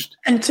be honest.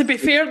 And to be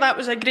fair, that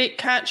was a great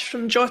catch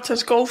from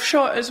Jota's golf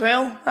shot as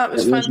well. That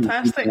was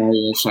fantastic.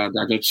 Yes, I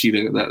did see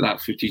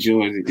that footage.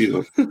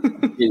 The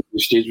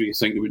stage where you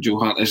think about Joe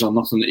Hart, is there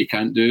nothing that he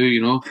can't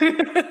do?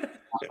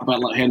 A bit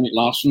like Henrik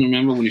Larsson,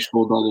 remember when he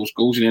scored all those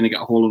goals and then he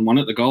got a hole in one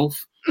at the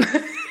golf?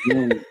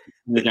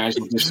 The guys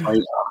were just like,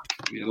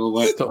 in the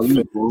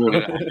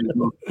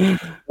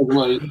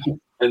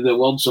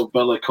words of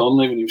Billy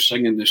Connolly when he was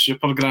singing the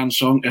Super Grand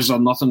song, is there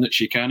nothing that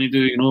she can't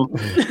do, Is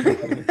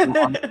there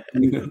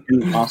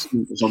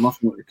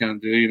nothing that they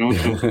can't do,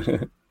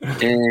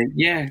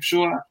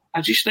 So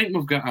I just think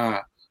we've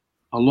got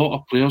a lot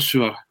of players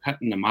who are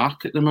hitting the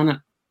mark at the minute.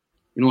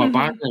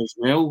 Abada as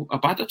well.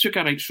 Abada took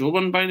a right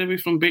soling, by the way,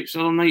 from Bates the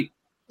other night.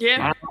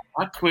 Yeah.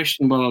 I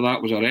question whether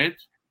that was a red.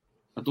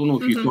 I don't know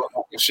if you thought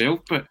that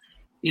yourself, but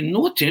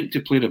no attempt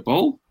to play the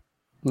ball.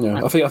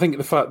 Yeah, I think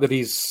the fact that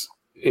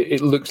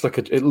it looks like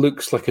a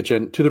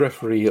to the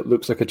referee, it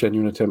looks like a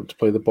genuine attempt to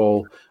play the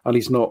ball, and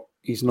it's not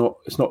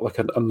like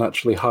an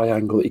unnaturally high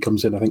angle that he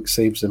comes in. I think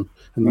saves him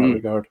in that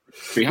regard.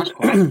 He has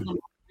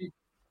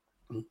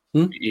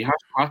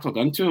clattered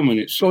into him, and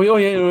it's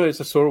it's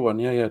a sore one.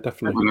 Yeah,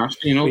 definitely.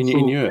 Nasty, he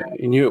knew it.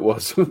 He knew it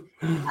was.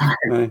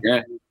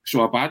 Yeah.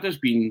 So Abada's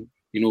been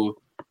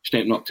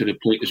stepping up to the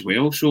plate as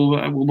well.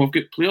 So we've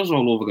got players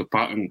all over the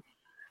park, and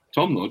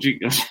Tom Logic.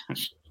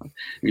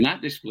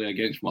 That display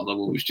against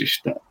Motherwell was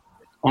just,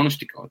 honest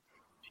to God,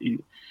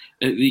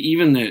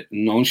 even the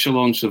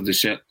nonchalance of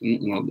the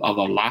or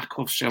the lack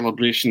of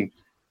celebration,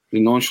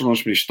 the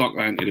nonchalance when he stuck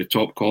that into the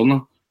top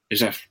corner,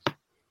 as if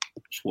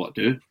it's what I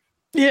do.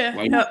 Yeah.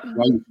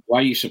 Why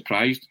are you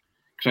surprised?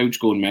 Crowd's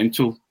going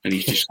mental, and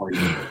he's just like.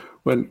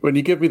 When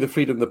you give me the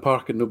freedom in the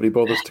park and nobody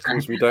bothers to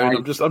close me down,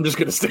 I'm just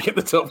going to stick at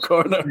the top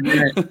corner. I'll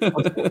stick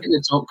at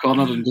the top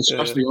corner and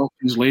discuss the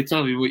options later,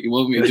 what you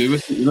want me to do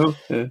with it, Yeah.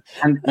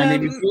 And he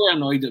was really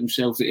annoyed at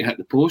himself that he hit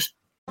the post.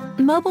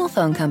 Mobile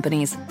phone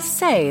companies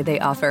say they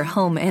offer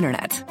home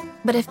internet.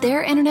 But if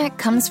their internet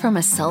comes from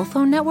a cell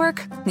phone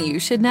network, you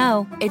should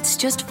know. It's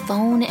just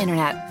phone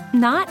internet,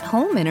 not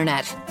home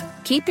internet.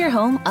 Keep your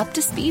home up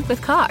to speed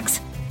with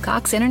Cox.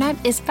 Cox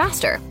Internet is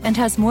faster and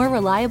has more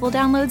reliable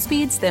download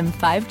speeds than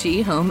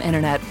 5G home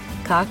internet.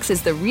 Cox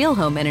is the real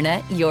home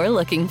internet you're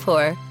looking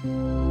for.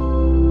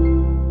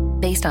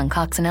 Based on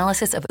Cox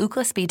analysis of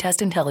Ookla speed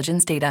test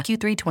intelligence data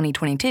Q3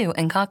 2022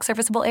 and Cox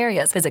serviceable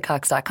areas, visit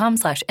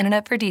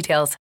cox.com/internet for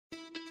details.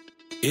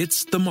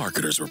 It's the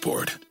Marketer's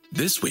Report.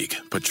 This week,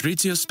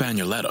 Patrizia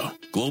Spagnoletto,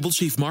 Global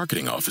Chief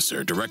Marketing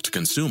Officer,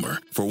 Direct-to-Consumer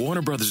for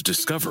Warner Brothers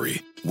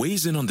Discovery,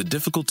 weighs in on the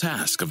difficult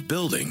task of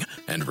building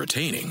and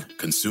retaining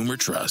consumer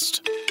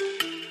trust.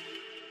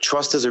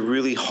 Trust is a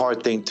really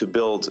hard thing to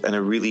build and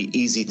a really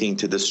easy thing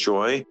to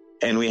destroy.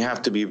 And we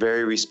have to be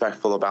very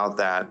respectful about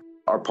that.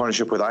 Our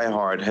partnership with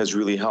iHeart has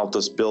really helped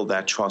us build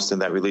that trust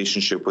and that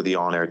relationship with the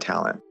on-air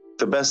talent.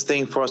 The best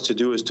thing for us to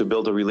do is to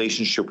build a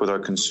relationship with our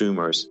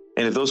consumers.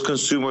 And if those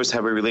consumers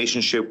have a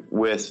relationship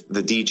with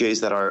the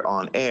DJs that are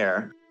on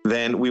air,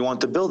 then we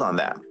want to build on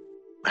that.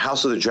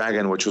 House of the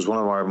Dragon, which was one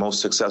of our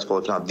most successful,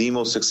 if not the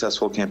most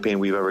successful campaign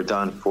we've ever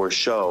done for a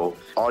show,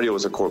 audio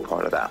is a core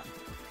part of that.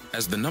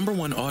 As the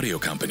 #1 audio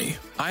company,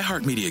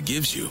 iHeartMedia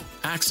gives you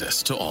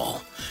access to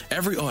all.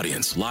 Every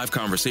audience, live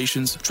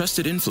conversations,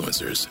 trusted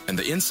influencers, and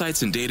the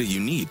insights and data you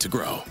need to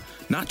grow.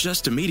 Not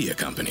just a media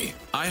company,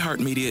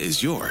 iHeartMedia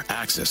is your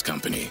access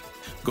company.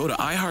 Go to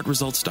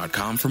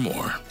iHeartResults.com for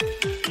more.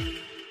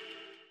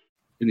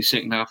 In the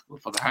second half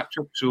for the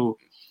hat-trick,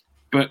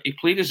 but he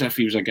played as if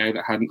he was a guy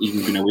that hadn't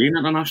even been away in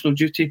international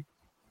duty.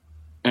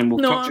 And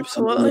we'll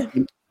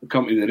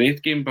come to the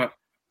Raith game, but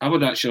I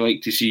would actually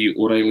like to see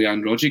O'Reilly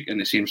and Rogic in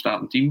the same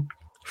starting team.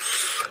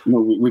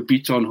 We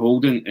beat on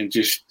Holden and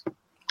just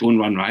go and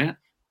run riot.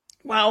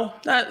 Wow,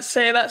 that's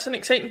an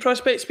exciting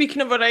prospect.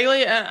 Speaking of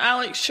O'Reilly,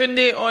 Alex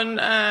Shunde on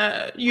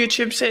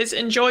YouTube says,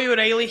 enjoy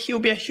O'Reilly, he'll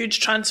be a huge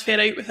transfer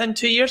out within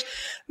 2 years.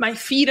 My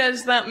fear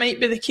is that might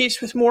be the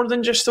case with more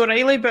than just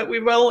O'Reilly, but we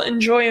will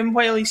enjoy him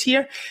while he's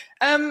here.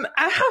 I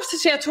have to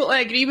say I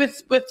totally agree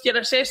with your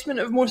assessment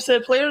of most of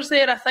the players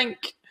there. I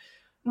think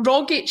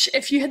Rogic,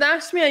 if you had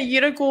asked me a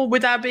year ago,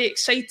 would I be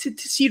excited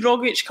to see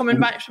Rogic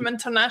coming back from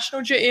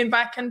international duty and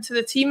back into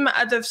the team,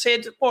 I'd have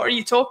said, what are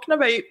you talking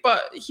about?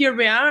 But here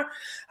we are.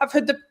 I've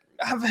had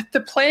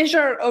the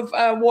pleasure of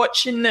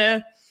watching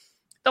the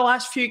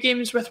last few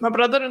games with my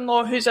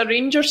brother-in-law, who's a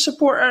Rangers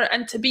supporter,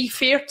 and to be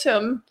fair to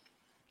him,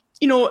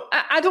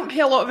 I don't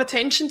pay a lot of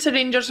attention to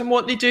Rangers and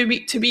what they do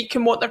week to week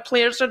and what their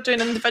players are doing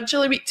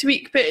individually week to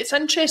week, but it's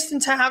interesting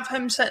to have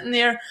him sitting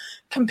there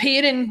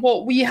comparing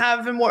what we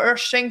have and what our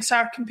strengths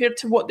are compared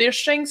to what their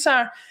strengths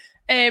are,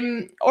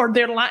 or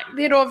their lack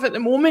thereof at the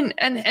moment.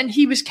 And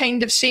he was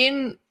kind of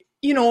saying,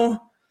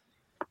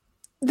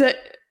 that,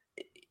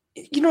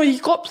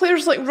 you've got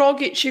players like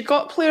Rogic, you've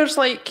got players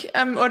like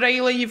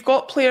O'Reilly, you've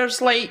got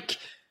players like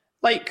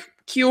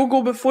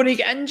Kyogo before he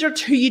got injured,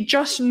 who you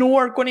just know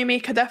are going to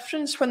make a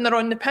difference when they're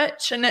on the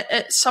pitch, and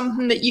it's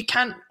something that you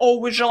can't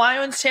always rely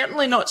on.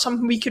 Certainly not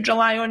something we could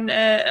rely on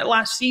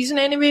last season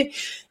anyway.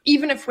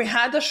 Even if we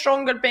had a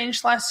stronger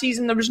bench last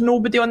season, there was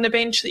nobody on the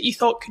bench that you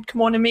thought could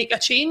come on and make a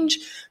change,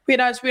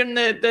 whereas we're in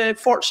the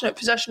fortunate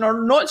position,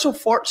 or not so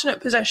fortunate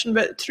position,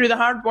 but through the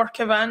hard work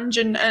of Ange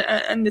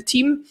and the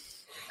team,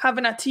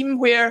 having a team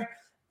where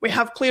we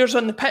have players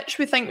on the pitch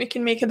we think we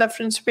can make a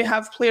difference. We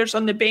have players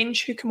on the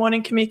bench who come on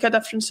and can make a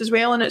difference as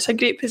well, and it's a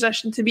great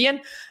position to be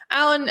in.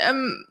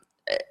 Alan,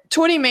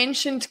 Tony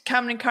mentioned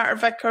Cameron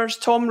Carter-Vickers,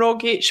 Tom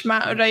Rogic,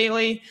 Matt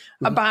O'Reilly,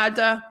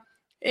 Abada.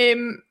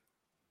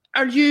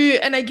 Are you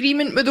in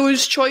agreement with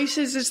those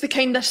choices as the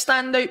kind of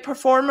standout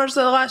performers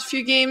of the last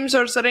few games,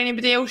 or is there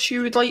anybody else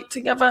you would like to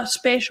give a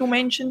special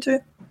mention to?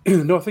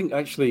 No, I think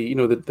actually,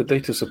 the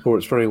data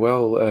supports very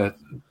well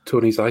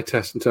Tony's eye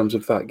test in terms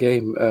of that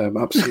game.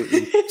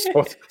 Absolutely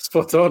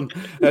spot on.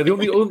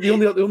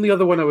 The only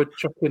other one I would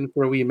chuck in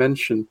for a wee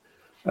mention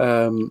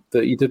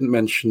that you didn't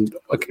mention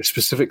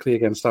specifically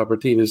against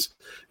Aberdeen is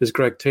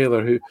Greg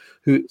Taylor,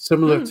 who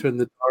similar to in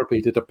the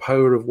derby, did a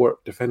power of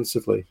work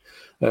defensively.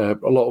 A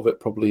lot of it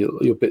probably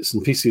bits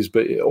and pieces,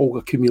 but it all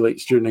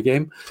accumulates during a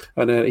game.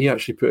 And he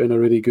actually put in a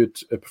really good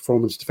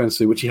performance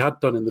defensively, which he had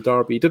done in the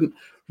derby. He didn't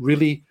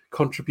really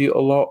contribute a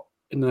lot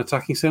in an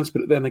attacking sense,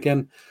 but then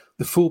again,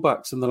 the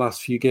fullbacks in the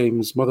last few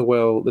games,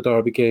 Motherwell, the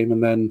derby game,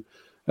 and then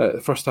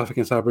the first half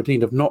against Aberdeen,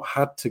 have not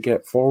had to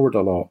get forward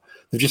a lot.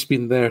 They've just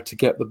been there to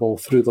get the ball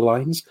through the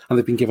lines, and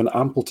they've been given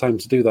ample time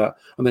to do that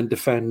and then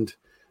defend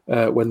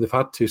when they've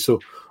had to. So,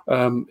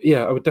 I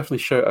would definitely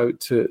shout out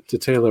to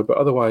Taylor. But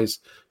otherwise,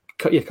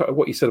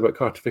 what you said about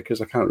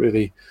Carter-Vickers, I can't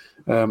really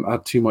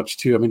add too much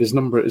to. I mean, his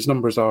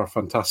numbers are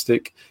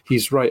fantastic.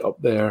 He's right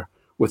up there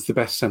with the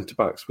best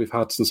centre-backs we've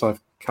had since I've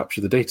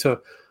captured the data.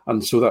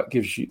 And so that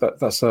gives you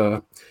that's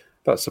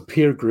a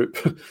peer group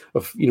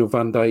of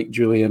Van Dijk,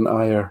 Julian,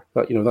 Ayer.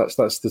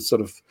 That's the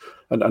sort of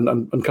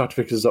and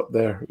Carter-Vickers is up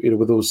there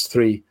with those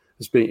three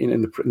as being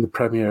in the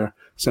premier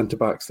centre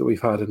backs that we've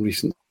had in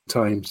recent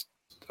times.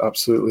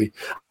 Absolutely,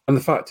 and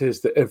the fact is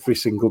that every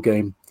single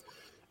game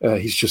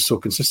he's just so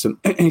consistent.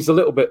 He's a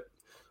little bit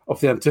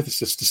of the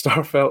antithesis to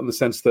Starfelt in the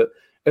sense that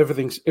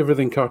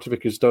everything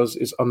Carter-Vickers does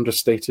is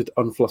understated,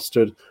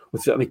 unflustered,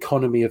 with an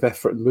economy of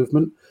effort and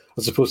movement,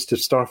 as opposed to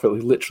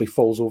Starfelt, who literally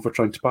falls over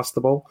trying to pass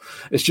the ball.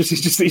 He's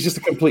just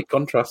a complete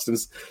contrast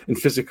in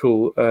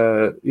physical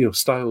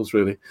styles,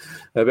 really.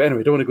 But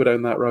anyway, don't want to go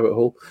down that rabbit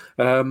hole.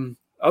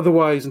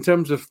 Otherwise, in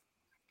terms of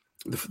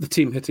the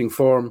team hitting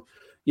form,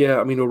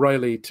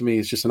 O'Reilly to me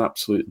is just an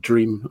absolute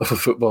dream of a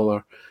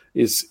footballer.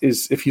 Is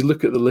if you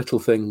look at the little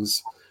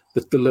things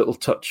the little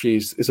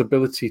touches, his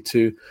ability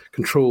to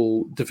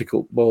control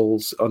difficult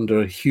balls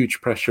under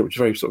huge pressure, which is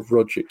very sort of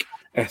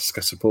Roderick-esque,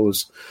 I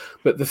suppose.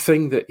 But the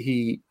thing that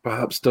he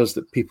perhaps does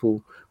that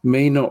people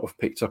may not have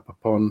picked up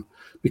upon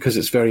because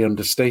it's very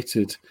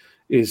understated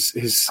is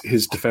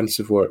his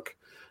defensive work.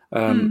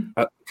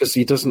 Because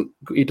he doesn't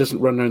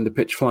run around the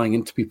pitch flying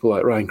into people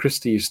like Ryan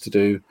Christie used to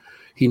do.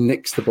 He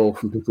nicks the ball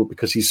from people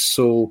because his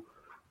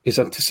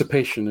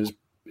anticipation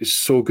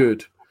is so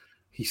good.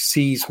 He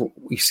sees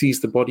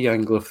the body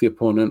angle of the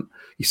opponent.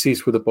 He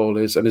sees where the ball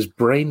is, and his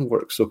brain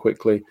works so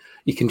quickly.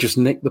 He can just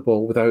nick the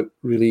ball without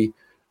really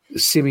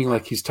seeming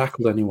like he's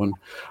tackled anyone,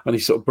 and he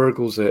sort of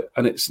burgles it.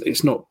 And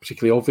it's not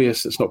particularly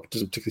obvious. Doesn't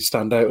particularly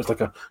stand out. It's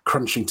like a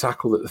crunching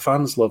tackle that the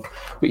fans love.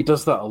 But he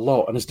does that a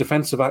lot, and his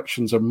defensive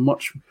actions are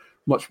much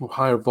more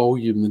higher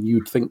volume than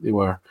you'd think they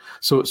were.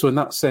 So in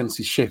that sense,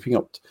 he's shaping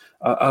up,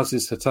 as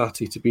is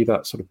Hatate, to be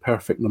that sort of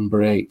perfect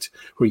number 8,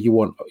 where you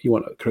want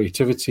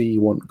creativity,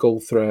 you want goal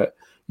threat,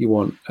 you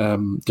want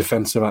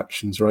defensive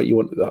actions, right? You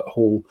want that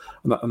whole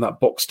and that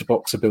box to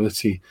box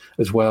ability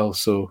as well.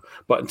 So,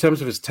 but in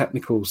terms of his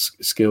technical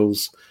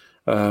skills,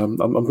 I'm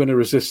going to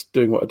resist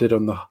doing what I did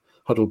on the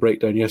Huddle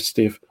breakdown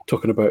yesterday of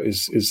talking about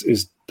his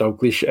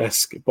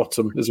Dalglish-esque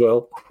bottom as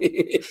well.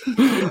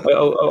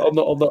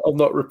 I'll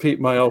not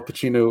repeat my Al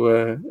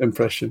Pacino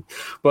impression,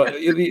 but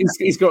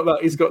he's got that.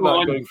 He's got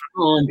that going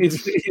for him.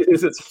 He's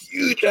a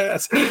huge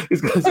ass. He's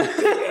got this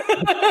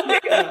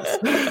big ass.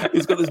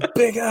 He's got this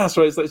big ass,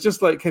 right? It's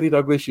just like Kenny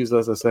Dalglish,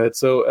 as I said.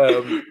 So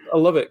I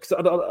love it because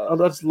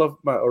I just love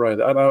Matt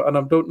O'Reilly, and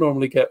I don't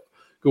normally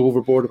go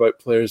overboard about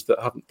players that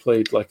haven't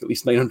played like at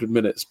least 900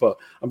 minutes, but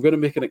I'm going to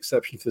make an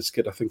exception for this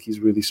kid. I think he's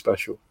really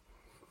special.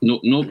 No,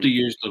 nobody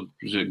used the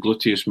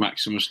gluteus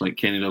maximus like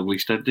Kenny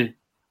Dalglish, did they?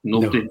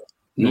 Nobody,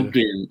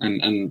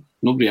 and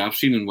nobody I've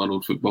seen in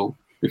world football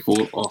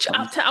before.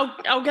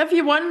 I'll give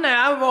you one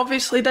now. I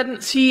obviously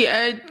didn't see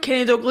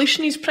Kenny Dalglish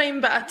in his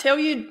prime, but I tell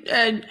you,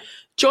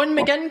 John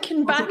McGinn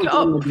can back it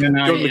up. John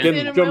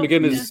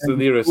McGinn is the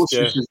nearest.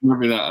 Yeah.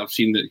 Maybe that I've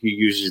seen that he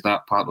uses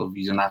that part of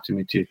his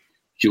anatomy to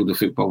shield the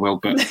football well,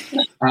 but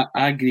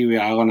I agree with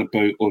Alan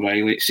about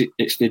O'Reilly.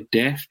 It's the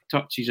deft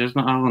touches, isn't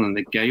it, Alan, and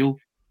the guile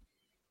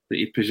that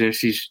he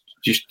possesses,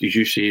 just as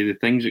you say, the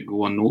things that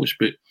go unnoticed,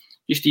 but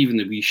just even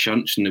the wee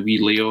shunts and the wee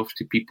layoff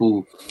to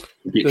people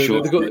get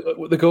shot.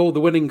 The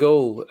winning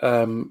goal,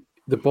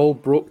 the ball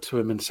broke to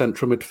him in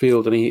central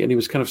midfield, and he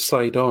was kind of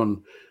side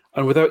on,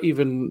 and without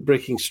even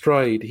breaking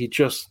stride, he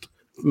just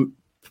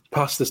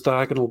passed this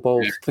diagonal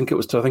ball. I think it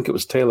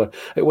was Taylor.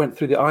 It went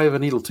through the eye of a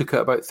needle, took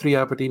out about 3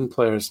 Aberdeen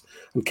players,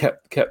 and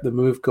kept the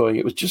move going.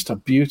 It was just a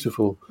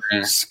beautiful,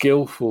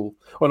 skillful.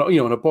 On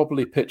a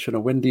bobbly pitch on a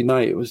windy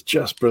night, it was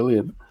just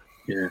brilliant.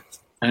 Yeah,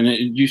 and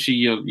you see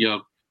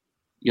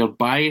your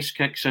bias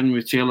kicks in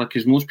with Taylor,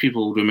 because most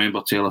people will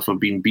remember Taylor for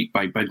being beat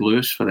by Big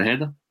Lewis for the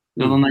header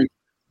the other night.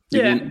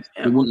 They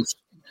wouldn't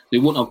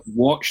have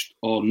watched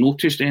or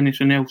noticed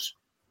anything else,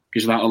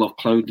 because that'll have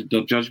clouded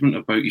their judgment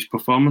about his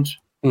performance.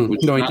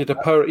 No, he did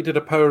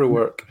a power of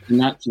work. And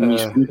that's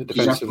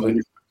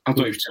defensively. I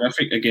thought he was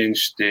terrific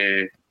against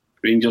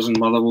Rangers in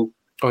Motherwell.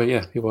 Oh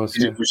yeah, he was.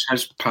 Yeah. It was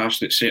his pass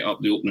that set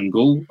up the opening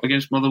goal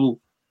against Motherwell.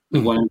 The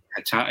one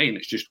Hatate, and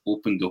it's just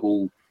opened the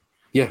whole.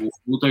 Yeah,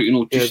 whole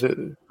out,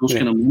 those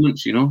kind of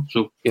moments,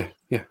 So yeah,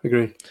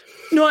 agree.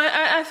 No,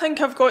 I think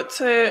I've got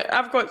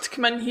to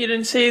come in here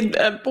and say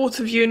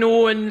both of you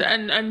know,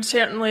 and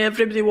certainly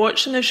everybody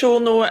watching the show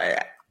know.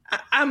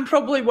 I'm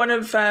probably one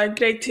of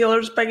Greg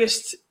Taylor's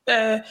biggest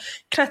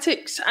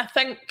critics. I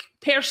think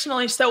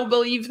personally still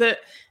believe that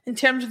in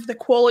terms of the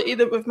quality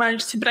that we've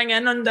managed to bring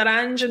in under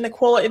Ange and the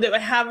quality that we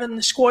have in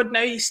the squad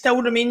now, he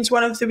still remains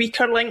one of the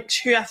weaker links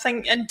who I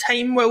think in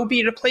time will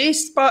be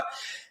replaced. But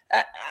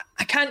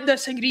I can't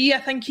disagree. I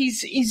think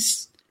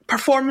his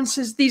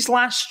performances these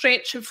last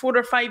stretch of 4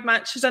 or 5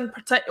 matches in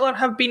particular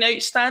have been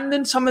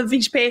outstanding. Some of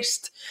his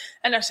best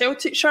in a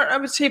Celtic shirt, I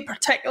would say,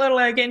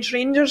 particularly against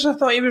Rangers. I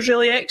thought he was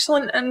really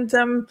excellent. And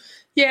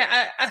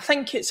I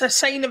think it's a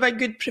sign of a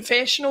good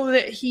professional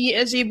that he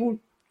is able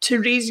to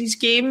raise his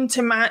game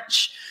to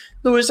match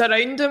those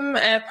around him.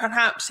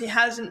 Perhaps he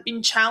hasn't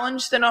been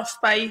challenged enough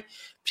by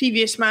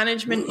previous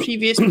management,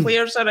 previous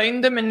players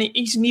around him, and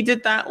he's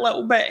needed that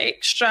little bit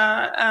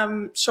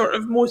extra sort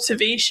of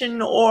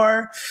motivation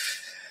or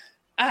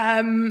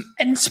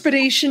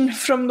inspiration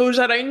from those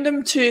around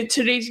him to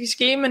raise his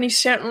game, and he's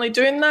certainly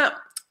doing that.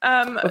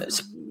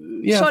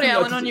 Sorry,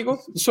 Alan, on you go.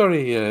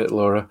 Sorry,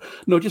 Laura.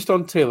 No, just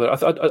on Taylor.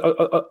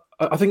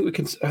 I think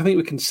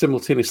we can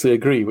simultaneously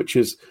agree, which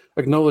is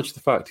acknowledge the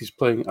fact he's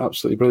playing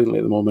absolutely brilliantly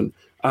at the moment,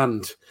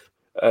 and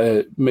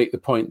make the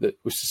point that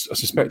I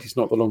suspect he's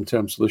not the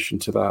long-term solution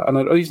to that. And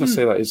the reason I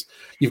say that is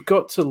you've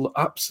got to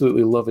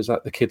absolutely love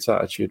the kid's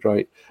attitude,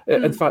 right?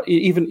 In fact,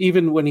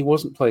 even when he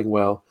wasn't playing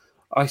well,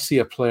 I see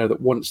a player that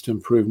wants to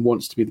improve and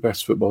wants to be the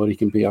best footballer he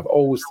can be. I've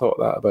always thought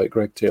that about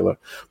Greg Taylor.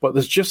 But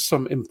there's just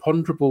some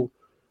imponderable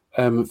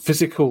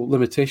physical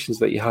limitations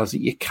that he has.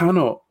 You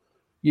cannot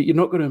You're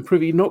not going to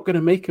improve. You're not going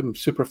to make him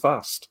super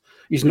fast.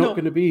 He's not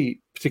going to be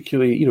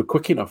particularly,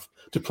 quick enough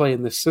to play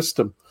in this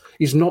system.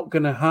 He's not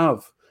going to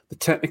have the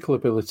technical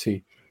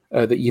ability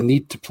that you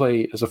need to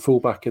play as a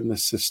fullback in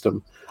this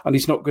system, and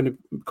he's not going to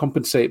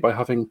compensate by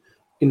having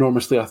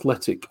enormously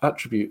athletic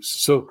attributes.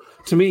 So,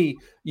 to me,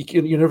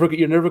 you're never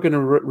going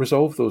to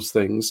resolve those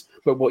things.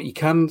 But what you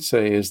can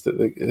say is that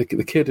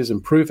the kid is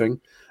improving,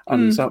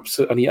 and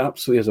he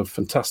absolutely has a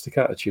fantastic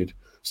attitude.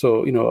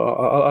 So,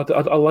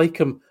 I like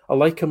him. I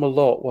like him a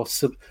lot,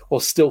 while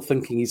still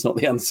thinking he's not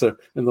the answer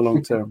in the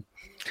long term.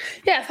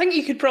 Yeah, I think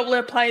you could probably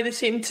apply the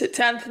same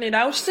to Anthony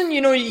Ralston.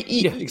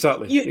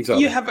 Exactly.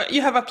 You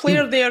have a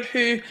player there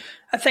who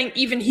I think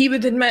even he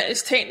would admit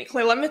is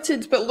technically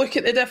limited, but look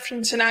at the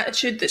difference in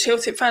attitude that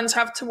Celtic fans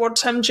have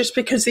towards him, just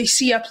because they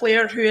see a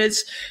player who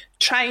is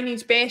trying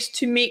his best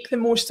to make the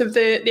most of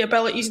the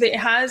abilities that he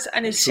has,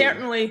 and is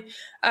certainly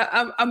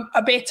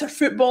a better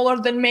footballer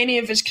than many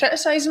of us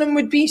criticising him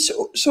would be.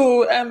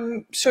 So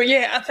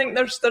yeah, I think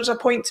there's a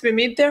point to be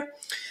made there.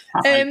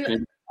 I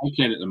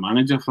credit the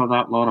manager for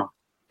that, Laura.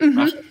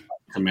 That's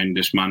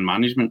tremendous man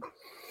management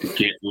to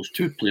get those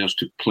two players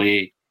to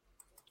play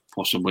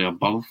possibly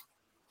above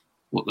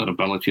what their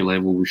ability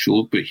level was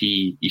showed, but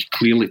he's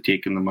clearly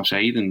taken them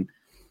aside and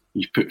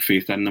he's put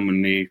faith in them,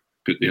 and they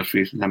put their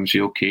faith in him and say,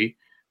 okay,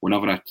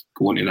 whenever I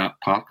go into that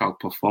park, I'll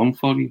perform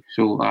for you.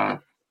 So I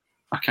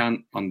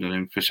can't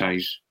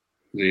underemphasise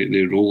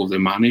the role of the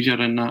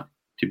manager in that,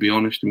 to be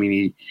honest. I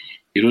mean,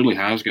 he really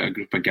has got a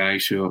group of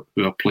guys who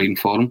are playing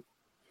for him,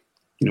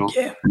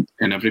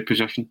 in every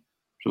position.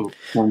 So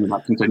long may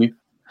that continue.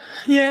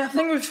 Yeah,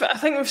 I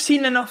think we've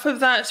seen enough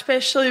of that,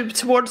 especially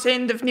towards the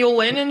end of Neil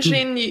Lennon's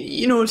reign.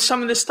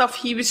 Some of the stuff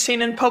he was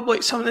saying in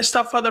public, some of the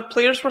stuff other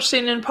players were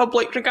saying in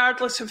public,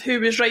 regardless of who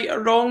was right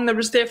or wrong, there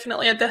was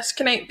definitely a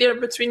disconnect there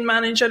between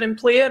manager and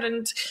player,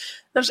 and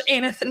there's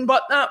anything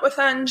but that with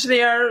Ange.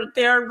 They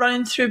are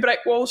running through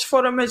brick walls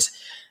for him, as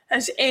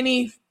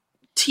any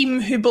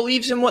team who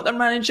believes in what their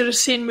manager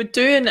is saying would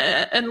do,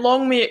 and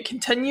long may it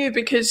continue,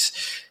 because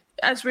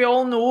as we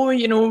all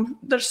know,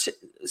 there's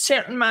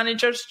certain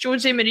managers.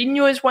 Jose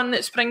Mourinho is one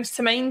that springs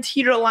to mind.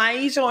 He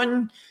relies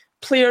on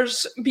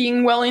players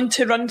being willing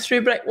to run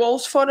through brick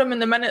walls for him,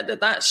 and the minute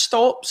that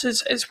stops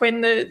is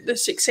when the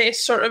success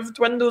sort of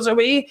dwindles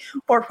away,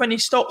 or when he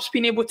stops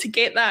being able to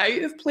get that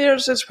out of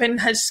players is when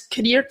his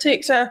career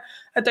takes a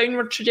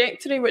downward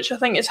trajectory, which I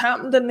think has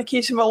happened in the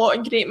case of a lot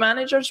of great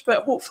managers,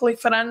 but hopefully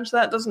for Ange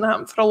that doesn't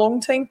happen for a long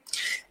time.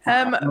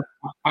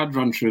 I'd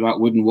run through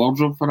that wooden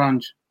wardrobe for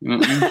Ange. You know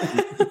what I mean?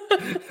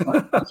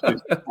 That's like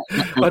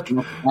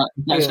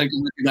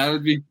that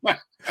would be.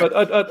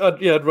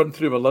 I'd run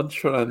through my lunch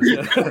for Ange.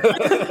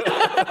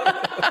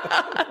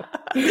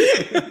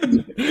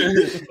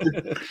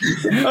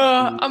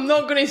 I'm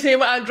not going to say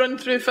what I'd run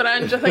through for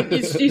Ange. I think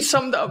he's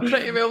summed it up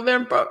pretty well there.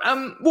 But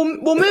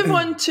we'll move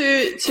on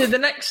to the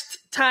next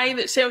tie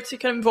that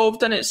Celtic are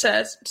involved in. It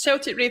says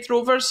Celtic Raith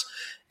Rovers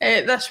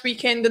this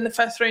weekend in the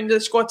 5th round of the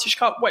Scottish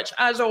Cup, which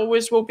as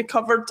always will be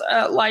covered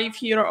live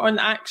here on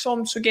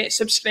Axom, so get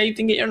subscribed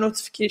and get your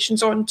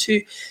notifications on to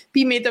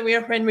be made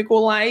aware when we go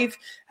live.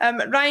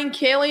 Ryan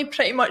Kelly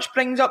pretty much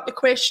brings up the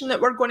question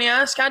that we're going to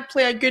ask. I'd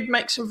play a good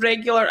mix of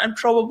regular and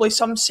probably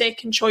some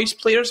second choice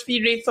players for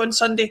Raith on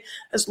Sunday,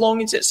 as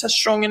long as it's a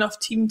strong enough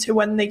team to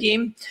win the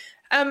game.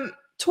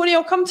 Tony,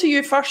 I'll come to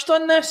you first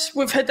on this.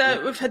 We've had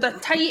a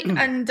tight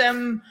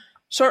and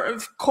sort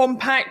of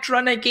compact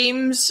run of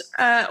games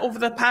over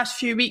the past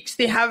few weeks.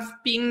 They have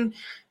been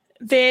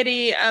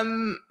very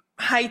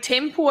high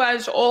tempo,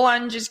 as all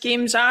Ange's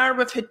games are.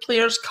 We've had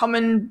players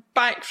coming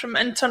back from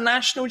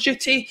international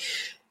duty.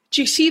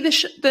 Do you see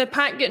the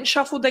pack getting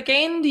shuffled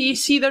again? Do you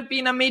see there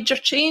being a major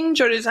change,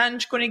 or is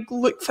Ange going to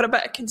look for a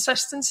bit of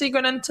consistency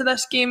going into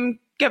this game,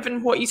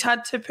 given what he's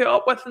had to put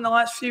up with in the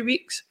last few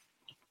weeks?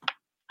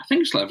 I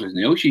think it's like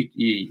everything else.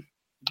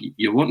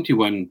 You want to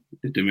win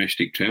the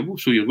domestic treble,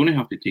 so you're going to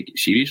have to take it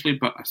seriously.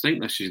 But I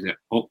think this is the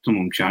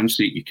optimum chance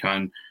that you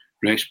can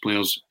rest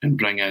players and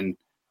bring in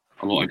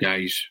a lot of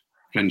guys,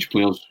 fringe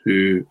players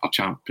who are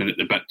champing at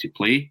the bit to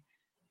play.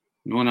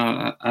 And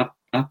I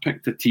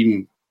picked a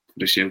team for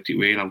the Celtic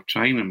way, and I'll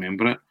try and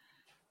remember it.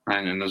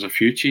 And there's a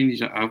few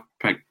changes. I've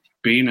picked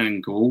Bain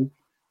in goal.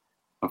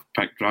 I've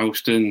picked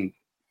Ralston,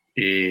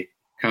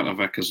 Carter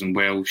Vickers and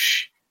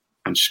Welsh,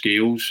 and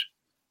Scales.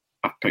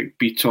 I've picked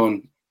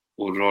Beaton,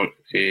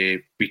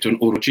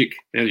 Rogic.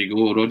 There you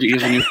go, Rogic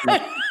is a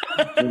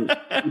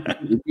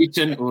new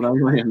Beaton,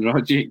 O'Reilly and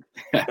Rogic.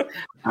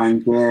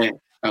 And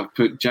I've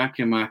put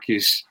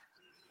Giakoumakis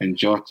and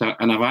Jota,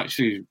 and I've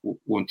actually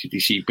wanted to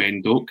see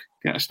Ben Doak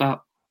get a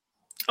start.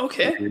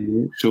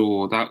 Okay.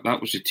 So that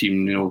was the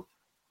team,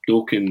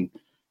 Doak and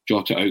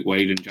Jota out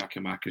wide and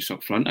Giakoumakis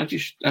up front. I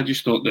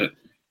just thought that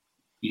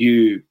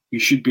you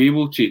should be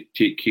able to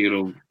take care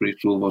of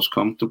Raith Rovers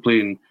comfortably,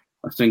 and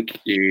I think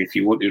if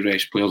you want to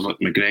rest players like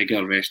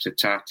McGregor, rest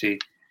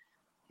Hatate,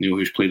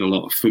 who's played a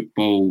lot of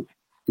football,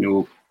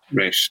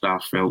 rest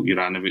Starfelt,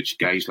 Juranovic,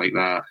 guys like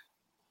that,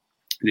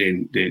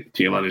 then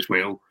Taylor as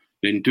well,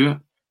 then do it.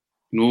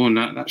 And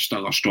that's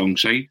still a strong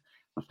side.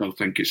 I still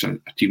think it's a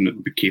team that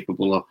will be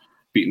capable of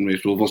beating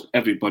Raith Rovers.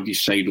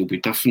 Everybody's side will be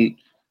different.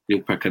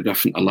 They'll pick a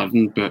different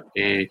 11, but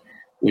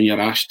when you're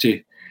asked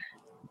to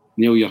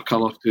nail your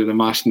colour to the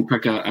mast and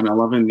pick an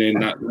 11, then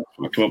that's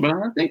what come up. But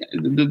I think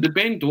the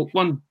Ben Doak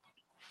one,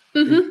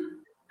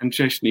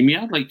 interesting to me.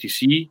 I'd like to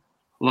see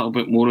a little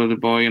bit more of the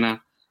boy, and I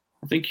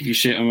think if you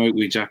set him out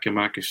with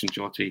Giakoumakis and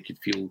Jota, you could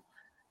feel,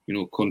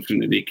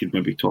 confident that they could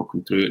maybe talk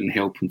him through it and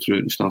help him through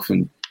it and stuff.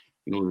 And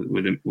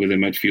with the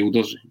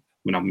midfielders,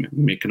 when I'm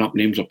making up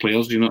names of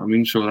players, you know what I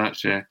mean? So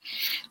that's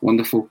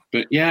wonderful.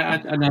 But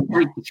yeah, I'd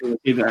like to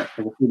say that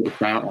as a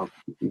start,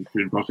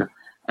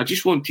 I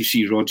just want to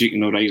see Roderick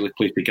and O'Reilly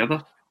play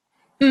together.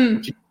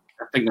 I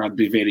think that'd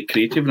be very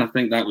creative, and I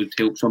think that would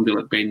help somebody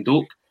like Ben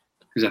Doak,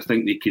 because I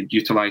think they could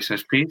utilise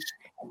his pace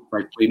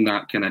by playing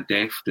that kind of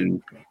deft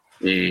and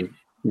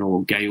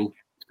guile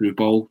through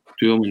ball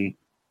to him. And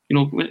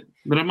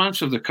the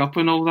romance of the cup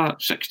and all that,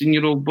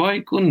 16-year-old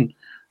boy, go and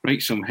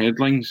write some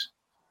headlines.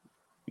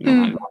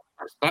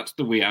 That's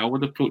the way I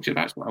would approach it.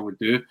 That's what I would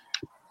do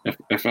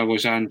if I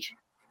was Ange.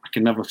 I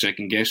can never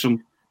second guess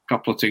him. A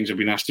couple of things I've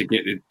been asked to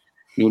get the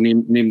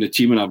name the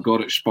team, and I've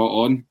got it spot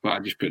on, but I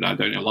just put that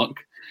down to luck.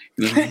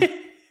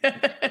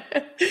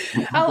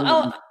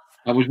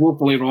 I was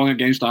woefully wrong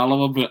against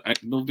Alloa, but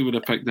nobody would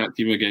have picked that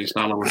team against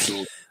Alloa.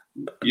 So,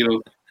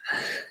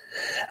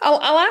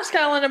 I'll ask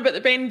Alan about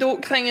the Ben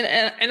Doak thing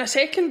in a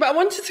second, but I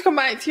wanted to come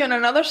back to you on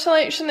another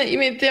selection that you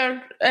made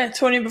there,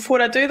 Tony,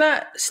 before I do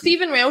that.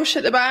 Stephen Welsh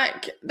at the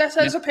back, this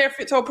is a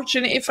perfect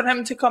opportunity for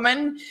him to come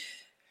in.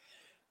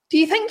 Do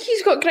you think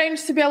he's got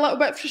grounds to be a little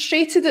bit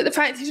frustrated at the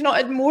fact he's not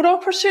had more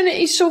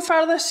opportunities so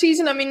far this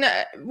season? I mean,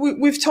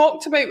 we've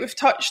touched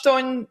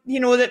on,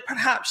 that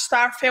perhaps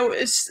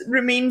Starfelt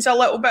remains a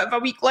little bit of a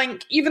weak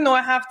link, even though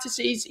I have to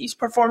say his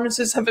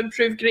performances have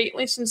improved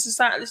greatly since the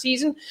start of the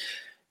season.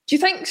 Do you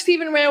think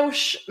Stephen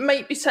Welsh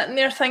might be sitting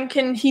there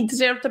thinking he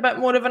deserved a bit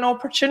more of an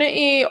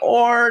opportunity,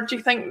 or do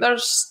you think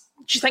there's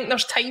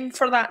time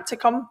for that to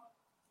come?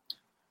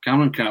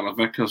 Cameron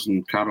Carter-Vickers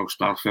and Carol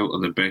Starfelt are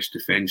the best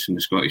defence in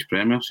the Scottish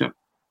Premiership.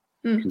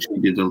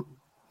 Conceded the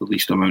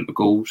least amount of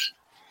goals.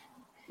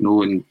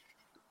 And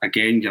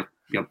again,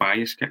 your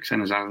bias kicks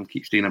in, as Alan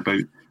keeps saying about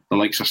the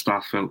likes of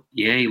Starfelt.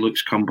 Yeah, he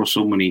looks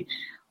cumbersome and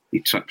he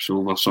trips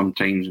over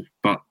sometimes,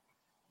 but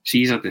see,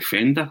 he's a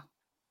defender.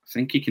 I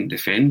think he can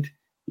defend.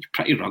 He's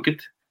pretty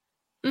rugged.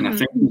 And I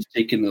think he's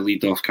taken the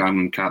lead off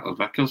Cameron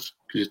Carter-Vickers,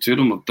 because the two of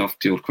them have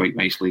dovetailed quite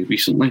nicely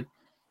recently.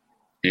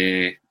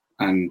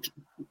 And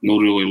not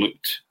really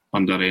looked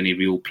under any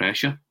real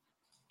pressure.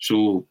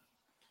 So,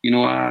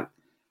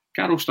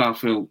 Carol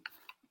Starfelt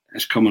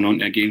is coming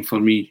onto a game for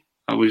me.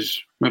 I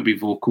was maybe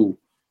vocal,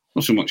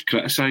 not so much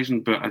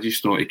criticising, but I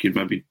just thought he could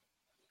maybe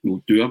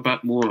do a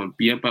bit more or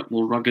be a bit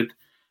more rugged.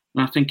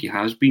 And I think he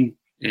has been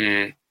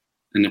in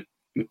the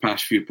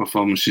past few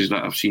performances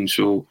that I've seen.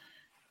 So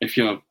if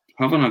you're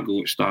having a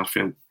go at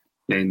Starfelt,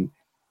 then,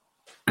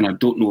 and I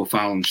don't know if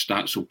Alan's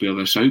stats will bear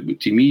this out, but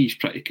to me he's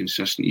pretty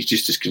consistent. He's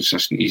just as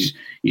consistent. He's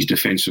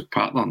defensive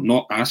partner,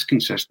 not as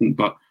consistent,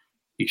 but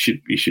he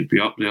should be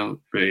up there.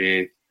 But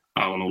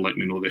Alan will let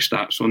me know the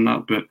stats on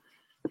that. But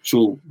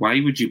so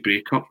why would you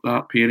break up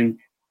that pairing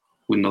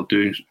when they're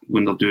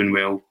doing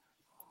well?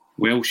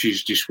 Welsh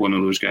is just one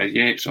of those guys.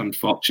 Yeah, it's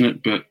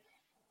unfortunate, but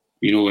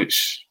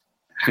it's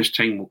his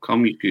time will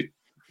come. He's got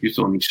youth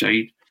on his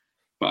side,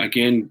 but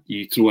again,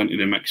 you throw into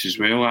the mix as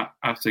well.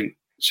 I think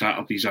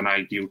Saturday's an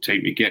ideal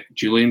time to get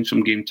Julian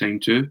some game time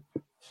too.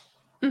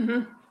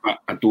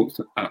 I don't.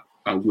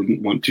 I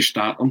wouldn't want to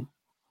start him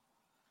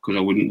because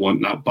I wouldn't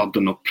want that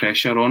burden of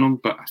pressure on him.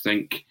 But I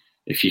think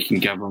if you can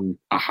give him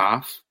a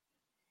half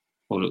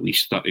or at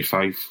least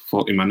 35,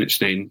 40 minutes,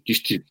 then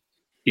just to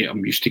get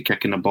him used to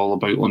kicking the ball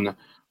about on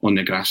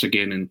the grass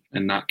again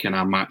in that kind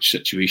of match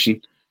situation,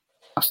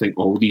 I think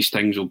all these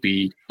things will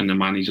be in the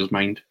manager's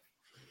mind.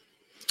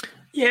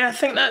 Yeah, I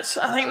think that's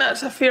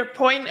a fair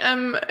point.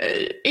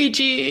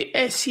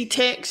 AGSC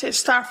Tech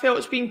says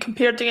Starfelt's being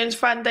compared against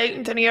Van Dijk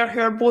and Denier, who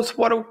are both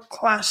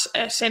world-class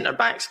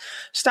centre-backs.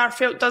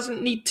 Starfelt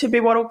doesn't need to be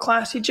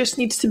world-class, he just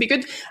needs to be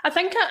good. I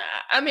think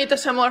I made a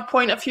similar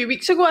point a few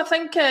weeks ago. I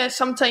think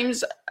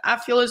sometimes I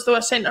feel as though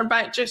a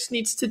centre-back just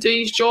needs to do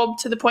his job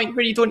to the point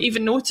where you don't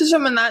even notice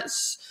him, and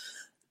that's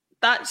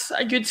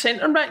a good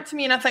centre-back to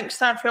me, and I think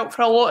Starfelt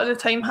for a lot of the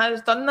time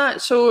has done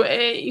that. So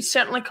he's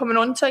certainly coming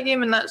on to a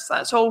game, and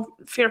that's all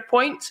fair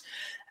points.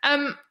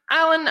 Alan,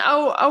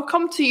 I'll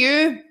come to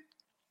you.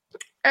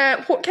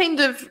 What kind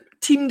of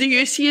team do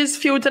you see as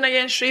fielding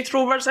against Raith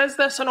Rovers? Is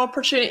this an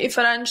opportunity for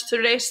Ange to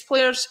rest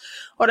players,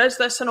 or is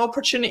this an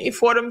opportunity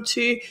for him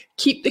to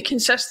keep the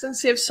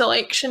consistency of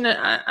selection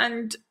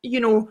and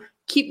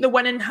keep the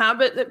winning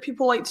habit that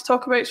people like to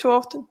talk about so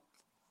often?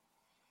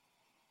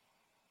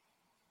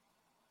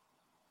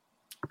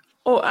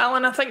 Oh,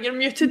 Alan, I think you're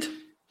muted.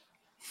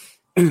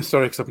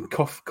 Sorry, because I've been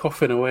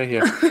coughing away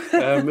here.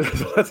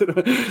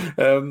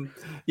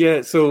 Listen,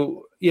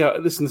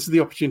 this is the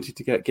opportunity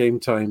to get game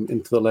time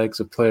into the legs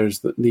of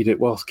players that need it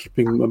whilst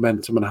keeping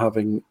momentum and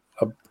having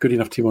a good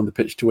enough team on the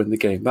pitch to win the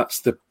game.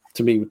 That's to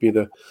me, would be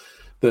the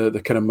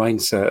the kind of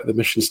mindset, the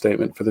mission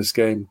statement for this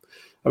game.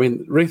 I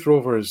mean, Raith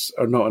Rovers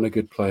are not in a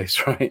good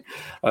place, right?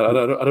 I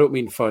don't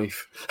mean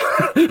Fife.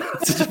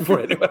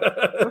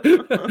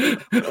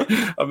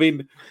 I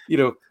mean,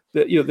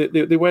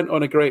 they went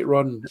on a great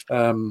run.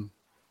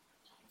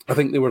 I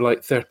think they were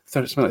like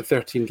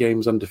 13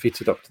 games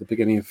undefeated up to the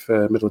beginning of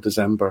middle of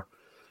December,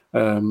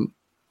 and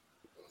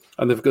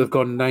they've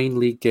gone 9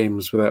 league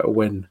games without a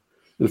win.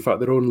 In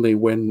fact, their only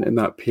win in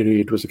that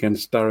period was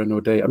against Banks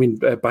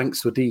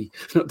O'Dea,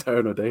 not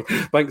Darren O'Dea,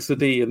 Banks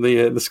O'Dea in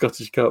the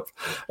Scottish Cup.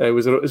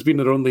 It's been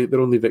their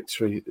only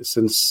victory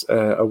since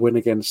a win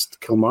against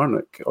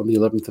Kilmarnock on the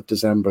 11th of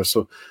December.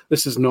 So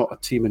this is not a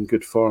team in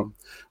good form.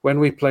 When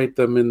we played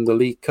them in the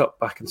League Cup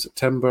back in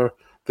September,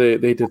 they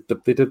did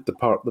the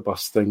park the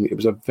bus thing. It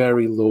was a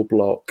very low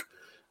block,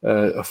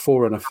 a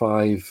 4 and a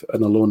 5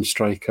 and a lone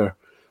striker,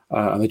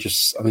 and they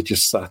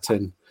just sat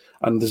in.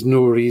 And there's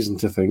no reason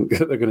to think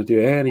that they're going to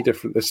do any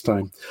different this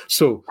time.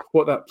 So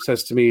what that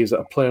says to me is that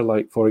a player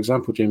like, for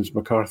example, James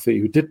McCarthy,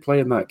 who did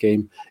play in that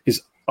game,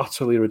 is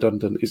utterly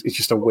redundant. It's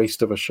just a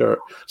waste of a shirt.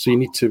 So you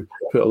need to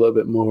put a little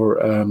bit more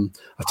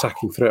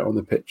attacking threat on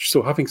the pitch.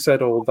 So having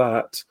said all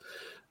that,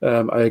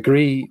 I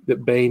agree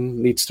that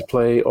Bain needs to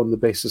play on the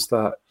basis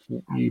that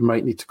you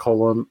might need to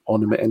call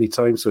on him at any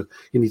time. So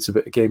he needs a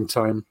bit of game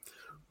time.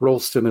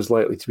 Ralston is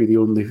likely to be the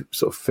only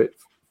sort of fit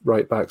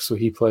right back, so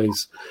he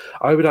plays.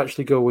 I would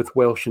actually go with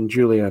Welsh and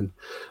Julian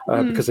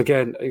because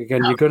again,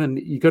 you're gonna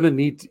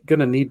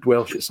need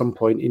Welsh at some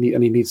point, and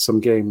he needs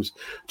some games.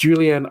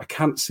 Julian, I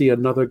can't see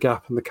another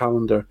gap in the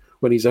calendar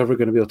when he's ever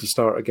going to be able to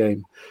start a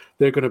game.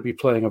 They're going to be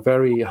playing a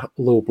very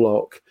low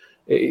block.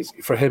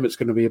 For him, it's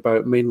going to be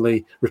about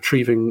mainly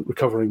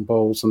recovering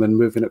balls, and then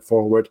moving it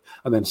forward,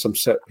 and then some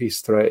set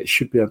piece threat. It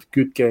should be a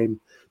good game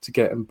to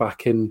get him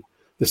back in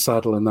the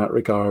saddle in that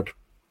regard.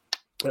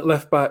 At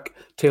left back,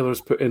 Taylor's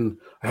put in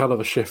a hell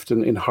of a shift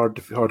in hard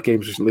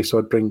games recently, so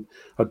I'd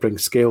bring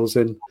Scales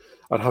in.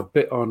 I'd have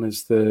Bitton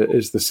as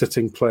the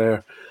sitting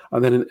player,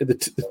 and then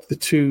the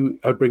two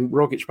I'd bring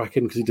Rogic back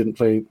in because he didn't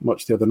play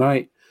much the other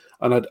night,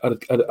 and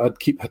I'd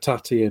keep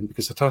Hatate in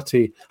because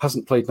Hatate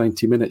hasn't played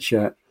 90 minutes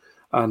yet,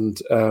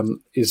 and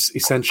is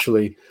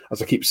essentially,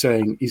 as I keep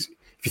saying, if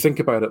you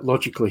think about it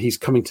logically, he's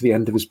coming to the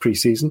end of his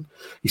pre-season.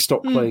 He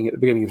stopped playing at the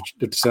beginning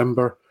of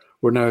December.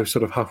 We're now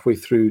sort of halfway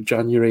through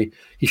January.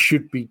 He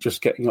should be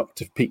just getting up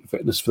to peak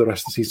fitness for the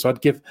rest of the season.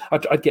 So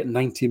I'd get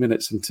 90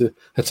 minutes into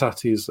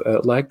Hatate's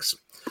legs.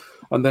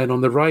 And then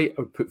on the right,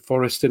 I would put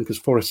Forrest in because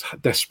Forrest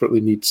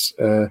desperately needs,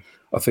 to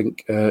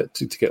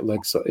get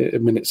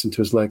minutes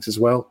into his legs as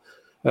well.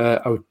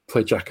 I would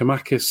play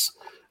Giacomakis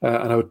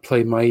and I would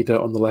play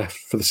Maeda on the left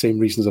for the same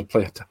reasons I'd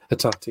play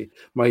Hatate.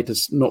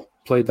 Maeda's not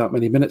played that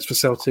many minutes for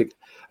Celtic.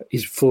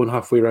 He's flown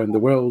halfway around the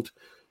world.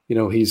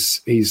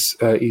 He's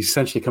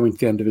essentially coming to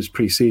the end of his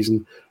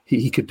pre-season.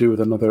 He could do with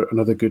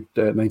another good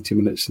 90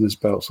 minutes in his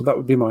belt. So that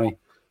would be my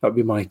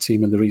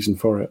team and the reason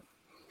for it.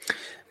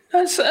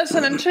 That's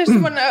an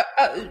interesting one.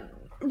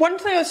 One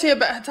thing I'll say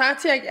about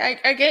Hatate,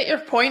 I get your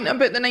point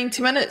about the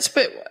 90 minutes,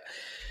 but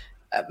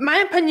my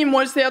opinion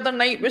was the other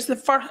night was the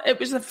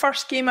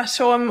first game I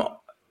saw him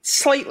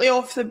slightly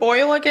off the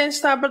boil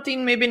against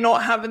Aberdeen, maybe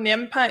not having the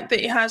impact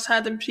that he has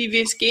had in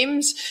previous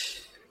games.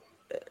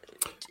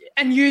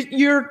 And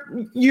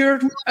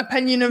your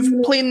opinion of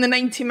playing the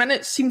 90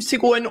 minutes seems to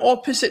go in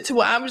opposite to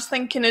what I was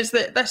thinking, is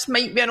that this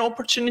might be an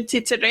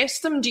opportunity to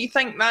rest him. Do you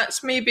think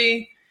that's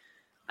maybe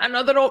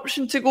another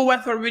option to go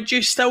with, or would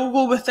you still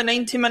go with the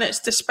 90 minutes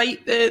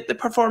despite the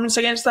performance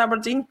against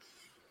Aberdeen?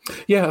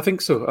 Yeah, I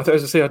think so.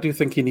 As I say, I do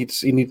think he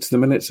needs the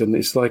minutes, and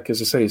it's like,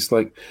 as I say, it's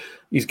like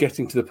he's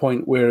getting to the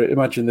point where,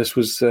 imagine this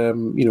was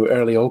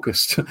early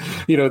August.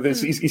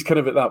 He's kind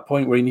of at that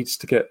point where he needs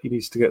to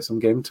get some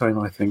game time,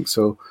 I think.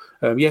 So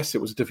yes, it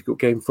was a difficult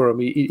game for him.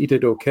 He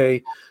did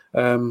okay.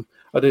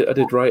 I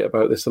did write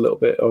about this a little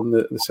bit on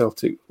the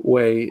Celtic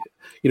way.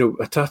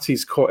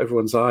 Hatate's caught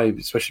everyone's eye,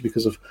 especially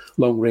because of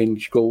long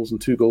range goals and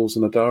 2 goals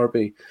in a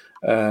derby.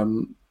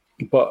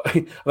 But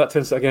that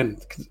tends to, again,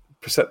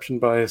 perception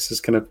bias has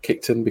kind of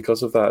kicked in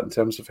because of that in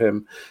terms of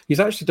him.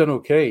 He's actually done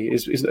okay.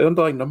 His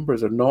underlying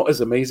numbers are not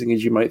as amazing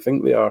as you might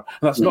think they are. And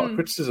that's not a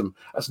criticism.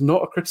 That's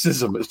not a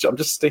criticism. I'm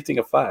just stating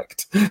a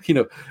fact.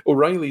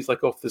 O'Reilly's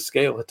like off the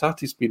scale.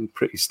 Hatate's been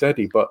pretty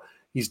steady, but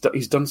he's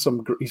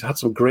had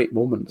some great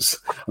moments.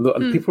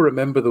 And people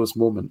remember those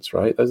moments,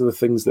 right? Those are the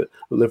things that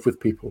live with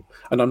people.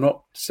 And I'm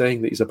not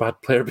saying that he's a bad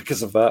player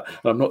because of that.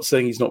 And I'm not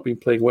saying he's not been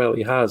playing well.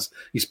 He has.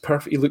 He's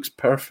perfect. He looks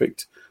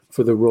perfect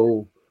for the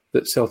role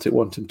that Celtic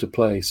want him to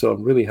play, so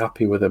I'm really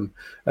happy with him.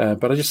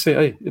 But I just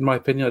say, in my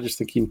opinion, I just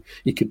think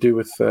he could do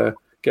with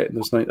getting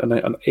those 90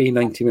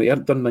 minutes. He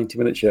hasn't done 90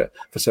 minutes yet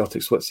for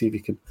Celtic, so let's see if he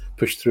can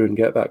push through and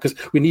get that, because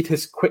we need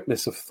his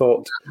quickness of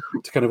thought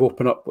to kind of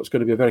open up what's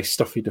going to be a very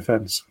stuffy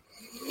defence.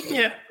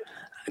 Yeah.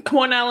 Come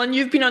on, Alan,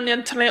 you've been on the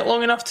internet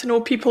long enough to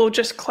know people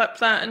just clip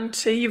that and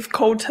say you've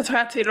called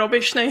Hatate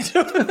rubbish now.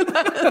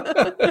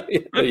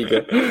 There you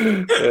go.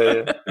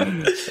 Yeah.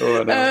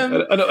 Oh, I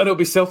know. And it'll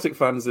be Celtic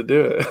fans that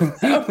do it.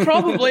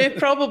 Probably.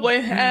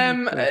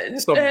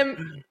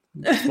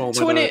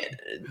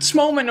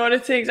 Small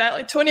minority,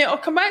 exactly. Tony, I'll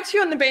come back to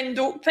you on the Ben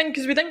Doak thing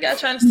because we didn't get a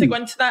chance to go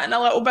into that in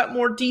a little bit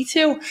more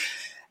detail.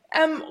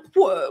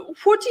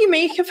 What do you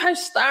make of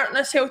his start in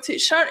a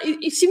Celtic shirt?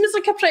 He seems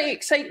like a pretty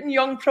exciting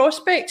young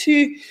prospect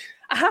who,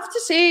 I have to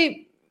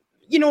say,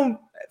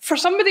 for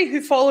somebody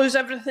who follows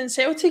everything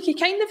Celtic, he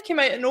kind of came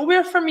out of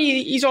nowhere for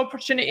me, his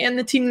opportunity in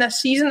the team this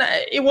season.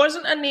 It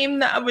wasn't a name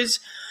that I was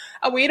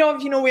aware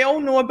of. We all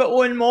know about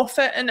Owen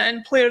Moffat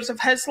and players of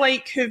his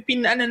like who've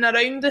been in and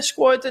around the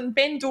squad, and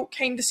Ben Doak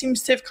kind of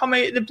seems to have come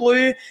out of the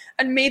blue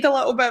and made a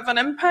little bit of an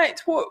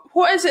impact.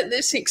 What is it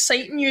that's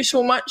exciting you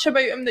so much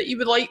about him that you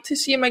would like to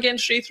see him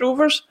against Raith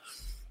Rovers?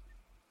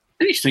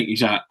 I just think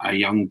he's a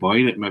young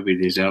boy that maybe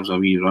deserves a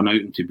wee run out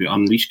and to be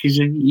unleashed, because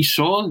you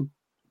saw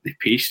the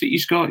pace that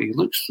he's got. He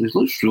looks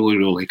really,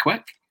 really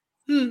quick.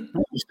 I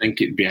just think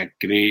it'd be a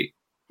great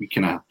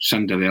kind of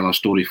Cinderella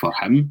story for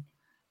him.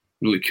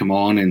 To come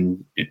on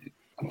and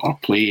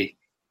play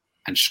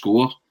and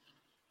score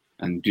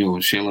and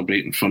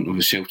celebrate in front of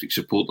the Celtic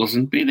supporters,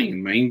 and bearing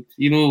in mind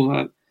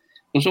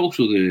there's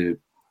also the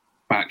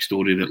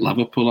backstory that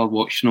Liverpool are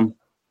watching him,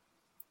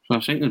 so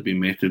I think there'd be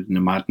method in the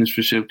madness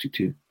for Celtic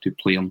to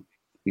play him,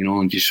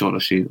 and just sort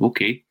of say,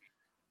 okay,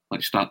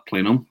 let's start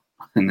playing him,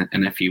 and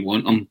if you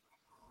want him,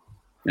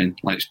 then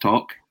let's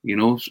talk,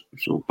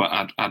 So,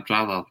 but I'd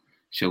rather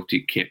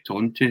Celtic kept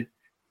on to,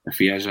 if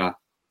he is a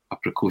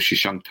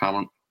precocious young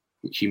talent,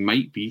 which he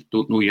might be,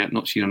 don't know yet,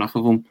 not seen enough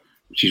of him,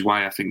 which is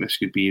why I think this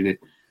could be the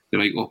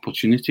right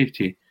opportunity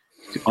to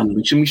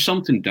unleash him. He's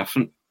something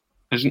different,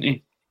 isn't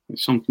he?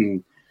 It's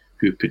something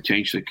who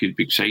potentially could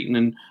be exciting.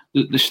 And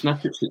the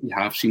snippets that you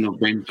have seen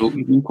of Ben Doak,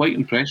 you've been quite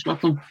impressed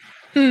with him.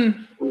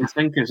 I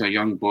think as a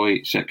young boy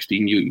at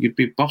 16, you'd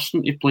be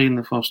bursting to play in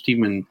the first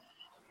team, and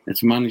if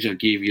the manager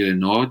gave you the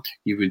nod,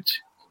 you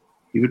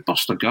would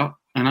bust a gut.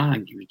 And I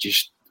think you would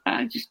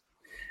I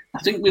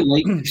think we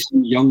like to see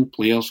young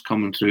players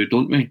coming through,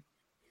 don't we?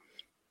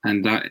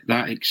 And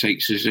that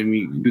excites us. I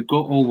mean, we've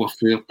got all our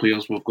fair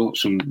players. We've got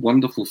some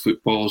wonderful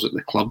footballers at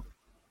the club.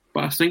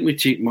 But I think we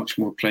take much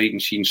more pride in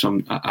seeing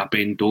a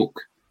Ben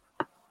Doak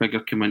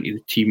figure come into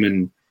the team,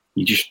 and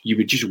you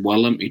would just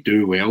will him to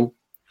do well.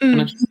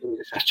 And I just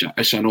think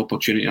it's an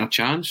opportunity, a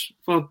chance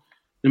for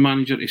the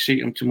manager to say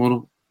to him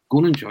tomorrow, go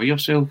and enjoy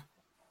yourself.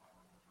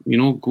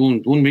 Go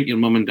and make your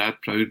mum and dad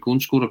proud. Go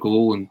and score a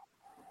goal and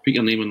put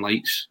your name in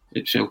lights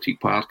at Celtic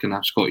Park in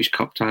a Scottish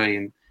Cup tie,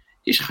 and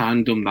just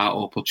hand them that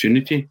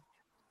opportunity.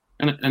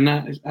 And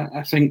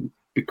I think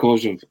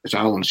because of, as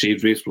Alan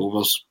said, Raith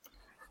Rovers,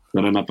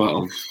 they're in a bit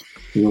of,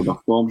 their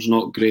form's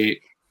not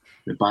great,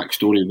 the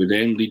backstory with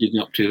them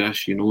leading up to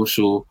this,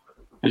 so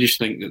I just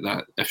think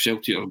that if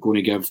Celtic are going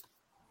to give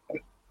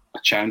a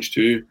chance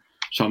to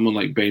someone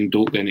like Ben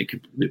Doak, then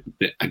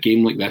a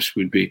game like this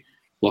would be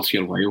worth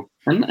your while.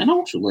 And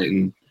also let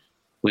him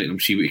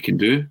see what he can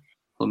do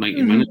for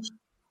 90 minutes.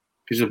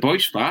 Because the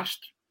boy's fast.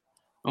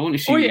 I want to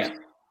see him.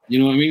 You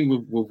know what I mean?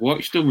 We've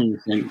watched him and we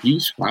think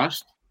he's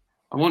fast.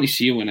 I want to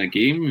see him in a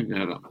game,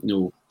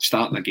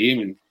 start the game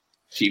and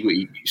see what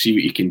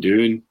he can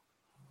do. And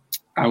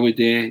I would,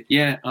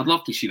 I'd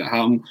love to see that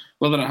happen.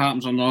 Whether it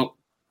happens or not,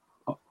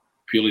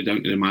 purely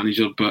down to the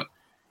manager. But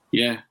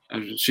yeah,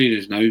 as I say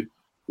this now,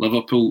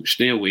 Liverpool,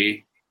 stay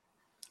away.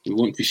 We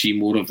want to see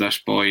more of this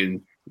boy,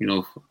 and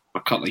for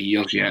a couple of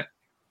years yet,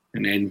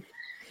 and then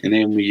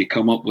when you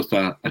come up with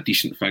a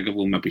decent figure,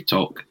 we'll maybe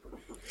talk.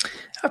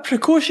 A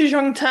precocious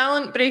young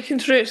talent breaking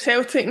through at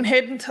Celtic and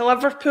heading to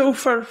Liverpool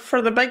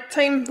for the big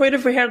time. Where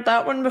have we heard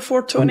that one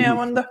before, Tony? I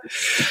wonder.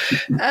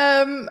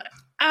 Alan,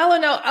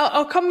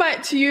 I'll come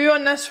back to you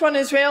on this one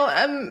as well.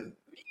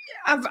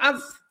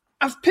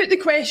 I've put the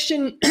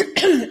question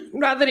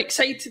rather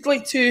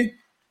excitedly to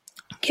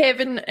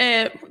Kevin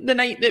the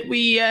night that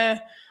we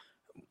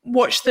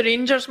watched the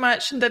Rangers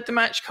match and did the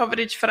match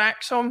coverage for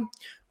Axom.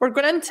 We're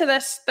going into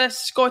this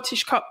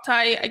Scottish Cup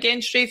tie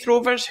against Raith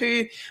Rovers,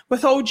 who,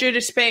 with all due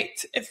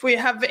respect, if we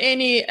have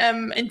any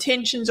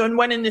intentions on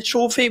winning the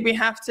trophy, we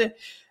have to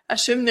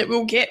assume that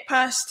we'll get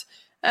past.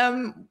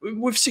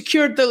 We've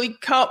secured the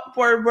League Cup.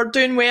 We're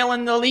doing well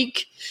in the league.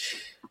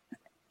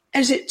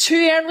 Is it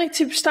too early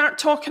to start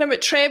talking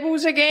about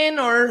trebles again,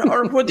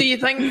 or what do you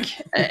think?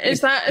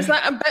 Is that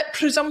a bit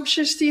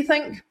presumptuous, do you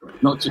think?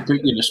 Not to put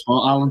you in the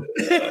spot, Alan.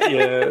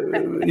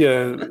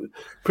 Yeah.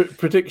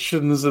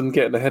 Predictions and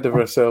getting ahead of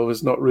ourselves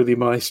is not really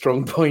my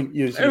strong point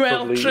usually.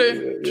 Well, probably,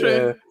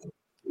 true.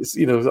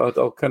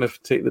 I'll kind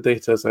of take the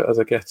data as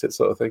I get it,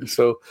 sort of thing.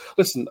 So,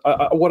 listen,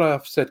 what I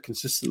have said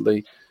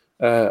consistently,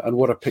 and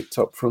what I picked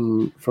up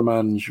from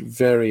Ange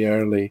very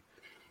early,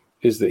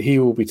 is that he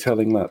will be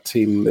telling that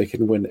team they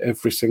can win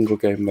every single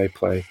game they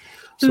play.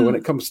 So when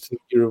it comes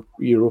to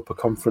Europa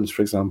Conference,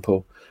 for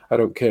example, I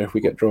don't care if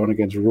we get drawn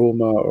against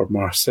Roma or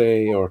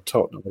Marseille or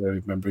Tottenham, I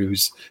don't remember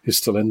who's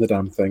still in the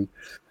damn thing.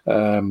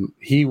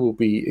 He will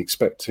be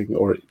expecting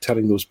or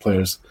telling those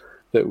players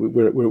that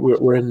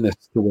we're in this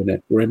to win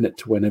it. We're in it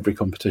to win every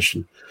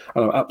competition.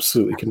 And I'm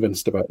absolutely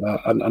convinced about that.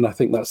 And I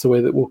think that's the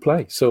way that we'll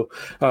play. So,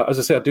 as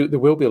I say, there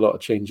will be a lot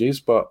of changes,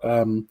 but...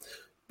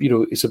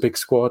 it's a big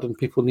squad and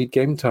people need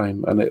game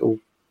time, and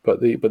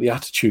but the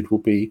attitude will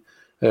be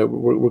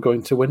we're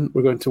going to win.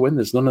 We're going to win.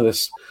 There's none of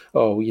this.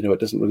 It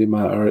doesn't really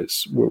matter.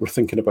 We're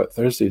thinking about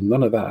Thursday.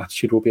 None of that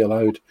attitude will be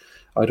allowed.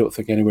 I don't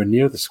think anywhere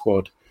near the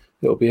squad.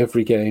 It'll be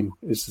every game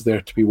is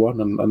there to be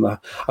won, and I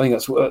think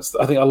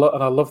I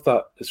love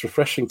that. It's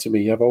refreshing to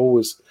me. I've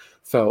always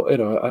felt, I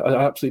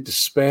absolutely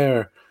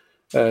despair,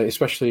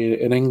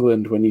 especially in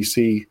England, when you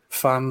see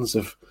fans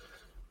of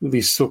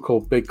these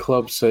so-called big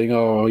clubs saying,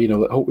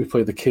 I hope we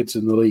play the kids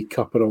in the League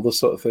Cup and all this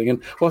sort of thing.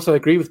 And whilst I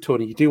agree with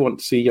Tony, you do want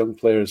to see young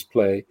players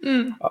play.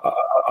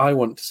 I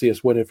want to see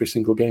us win every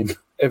single game.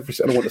 I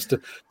want us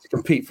to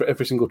compete for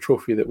every single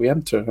trophy that we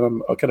enter. And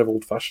I'm kind of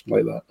old-fashioned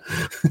like that.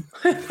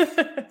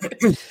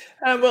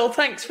 Well,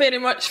 thanks very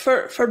much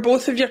for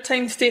both of your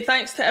time today.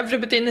 Thanks to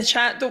everybody in the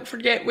chat. Don't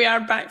forget, we are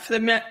back for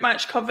the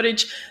match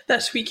coverage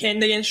this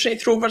weekend against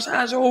Raith Rovers.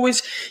 As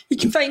always, you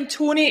can find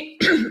Tony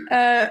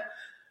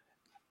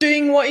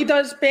doing what he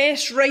does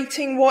best,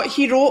 writing what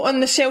he wrote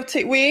on the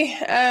Celtic Way.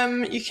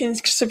 You can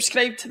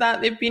subscribe to that.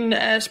 They've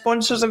been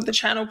sponsors of the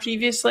channel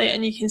previously,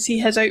 and you can see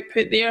his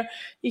output there.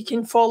 You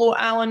can follow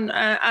Alan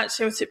at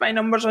Celtic by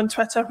Numbers on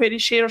Twitter, where he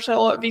shares a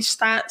lot of his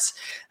stats,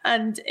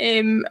 and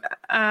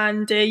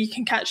you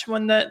can catch him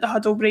on the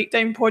Huddle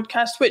Breakdown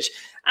podcast, which,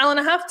 Alan,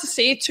 I have to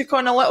say, took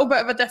on a little bit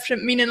of a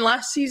different meaning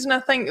last season. I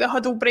think the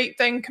Huddle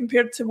Breakdown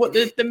compared to what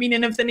the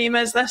meaning of the name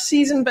is this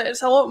season, but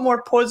it's a lot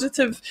more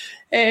positive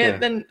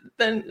than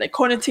the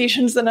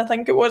connotations than I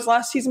think it was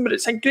last season. But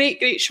it's a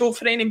great show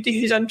for anybody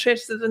who's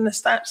interested in the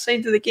stats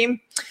side of the game.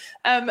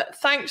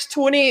 Thanks,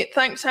 Tony.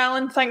 Thanks,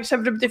 Alan. Thanks,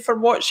 everybody, for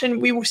watching.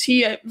 We will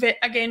see you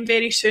again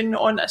very soon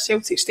on A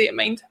Celtic State of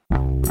Mind.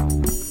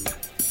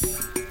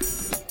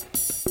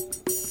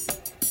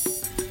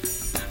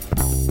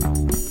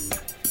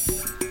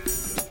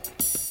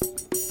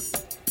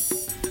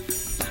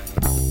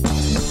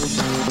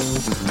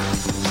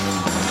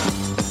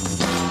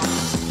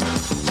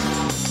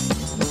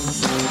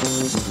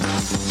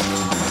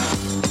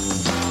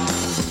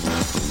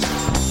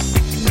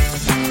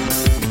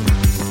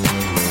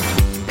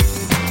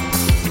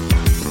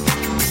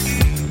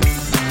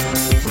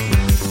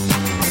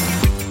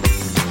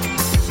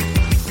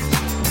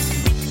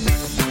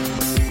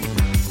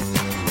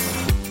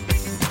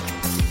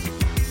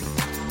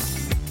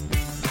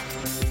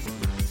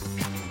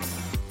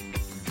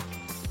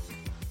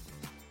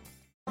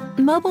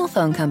 Mobile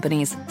phone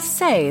companies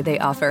say they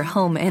offer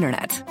home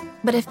internet.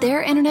 But if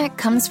their internet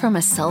comes from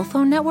a cell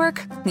phone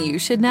network, you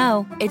should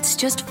know. It's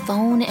just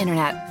phone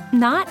internet,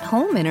 not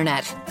home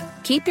internet.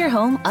 Keep your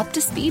home up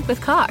to speed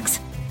with Cox.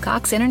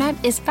 Cox internet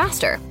is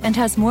faster and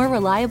has more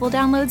reliable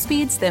download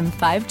speeds than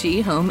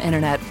 5G home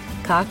internet.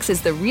 Cox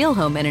is the real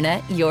home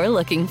internet you're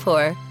looking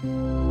for.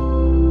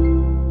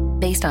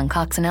 Based on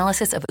Cox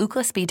analysis of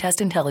Ookla speed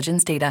test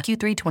intelligence data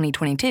Q3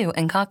 2022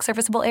 and Cox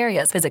serviceable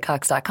areas. Visit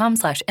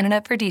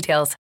cox.com/internet for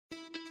details.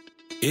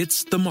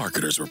 It's the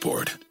Marketer's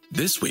Report.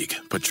 This week,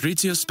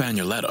 Patrizio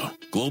Spagnoletto,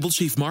 Global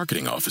Chief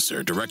Marketing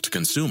Officer, Direct to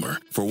Consumer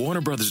for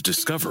Warner Brothers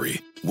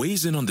Discovery,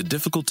 weighs in on the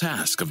difficult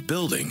task of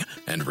building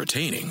and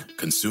retaining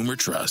consumer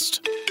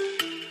trust.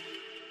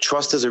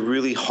 Trust is a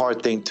really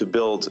hard thing to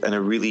build and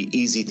a really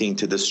easy thing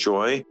to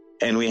destroy,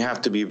 and we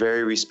have to be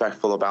very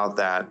respectful about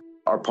that.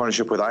 Our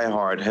partnership with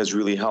iHeart has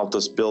really helped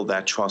us build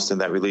that trust and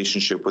that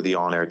relationship with the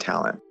on-air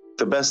talent.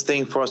 The best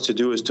thing for us to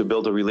do is to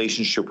build a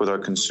relationship with our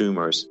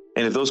consumers.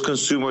 And if those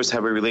consumers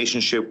have a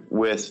relationship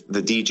with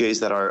the DJs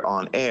that are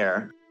on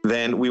air,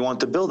 then we want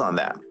to build on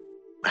that.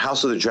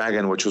 House of the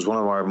Dragon, which was one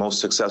of our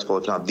most successful,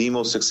 if not the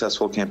most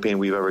successful campaign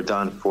we've ever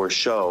done for a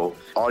show,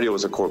 audio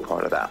is a core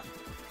part of that.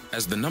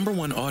 As the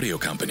 #1 audio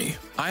company,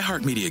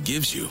 iHeartMedia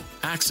gives you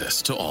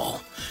access to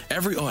all.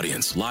 Every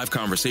audience, live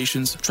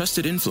conversations,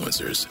 trusted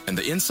influencers, and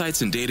the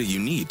insights and data you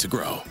need to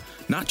grow.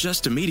 Not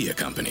just a media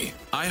company,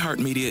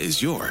 iHeartMedia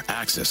is your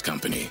access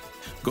company.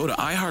 Go to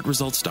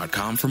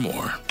iHeartResults.com for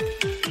more.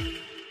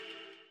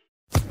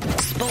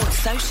 Sports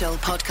Social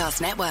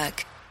Podcast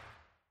Network.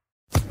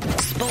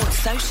 Sports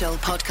Social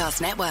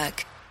Podcast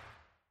Network.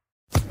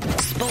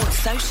 Sports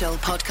Social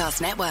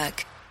Podcast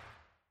Network.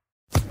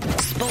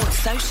 Sports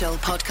Social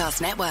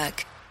Podcast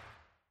Network.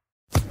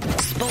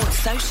 Sports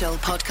Social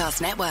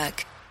Podcast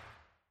Network.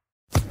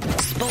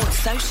 Sports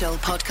Social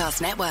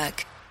Podcast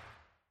Network.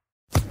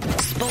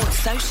 Sports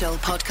Social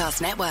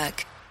Podcast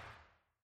Network.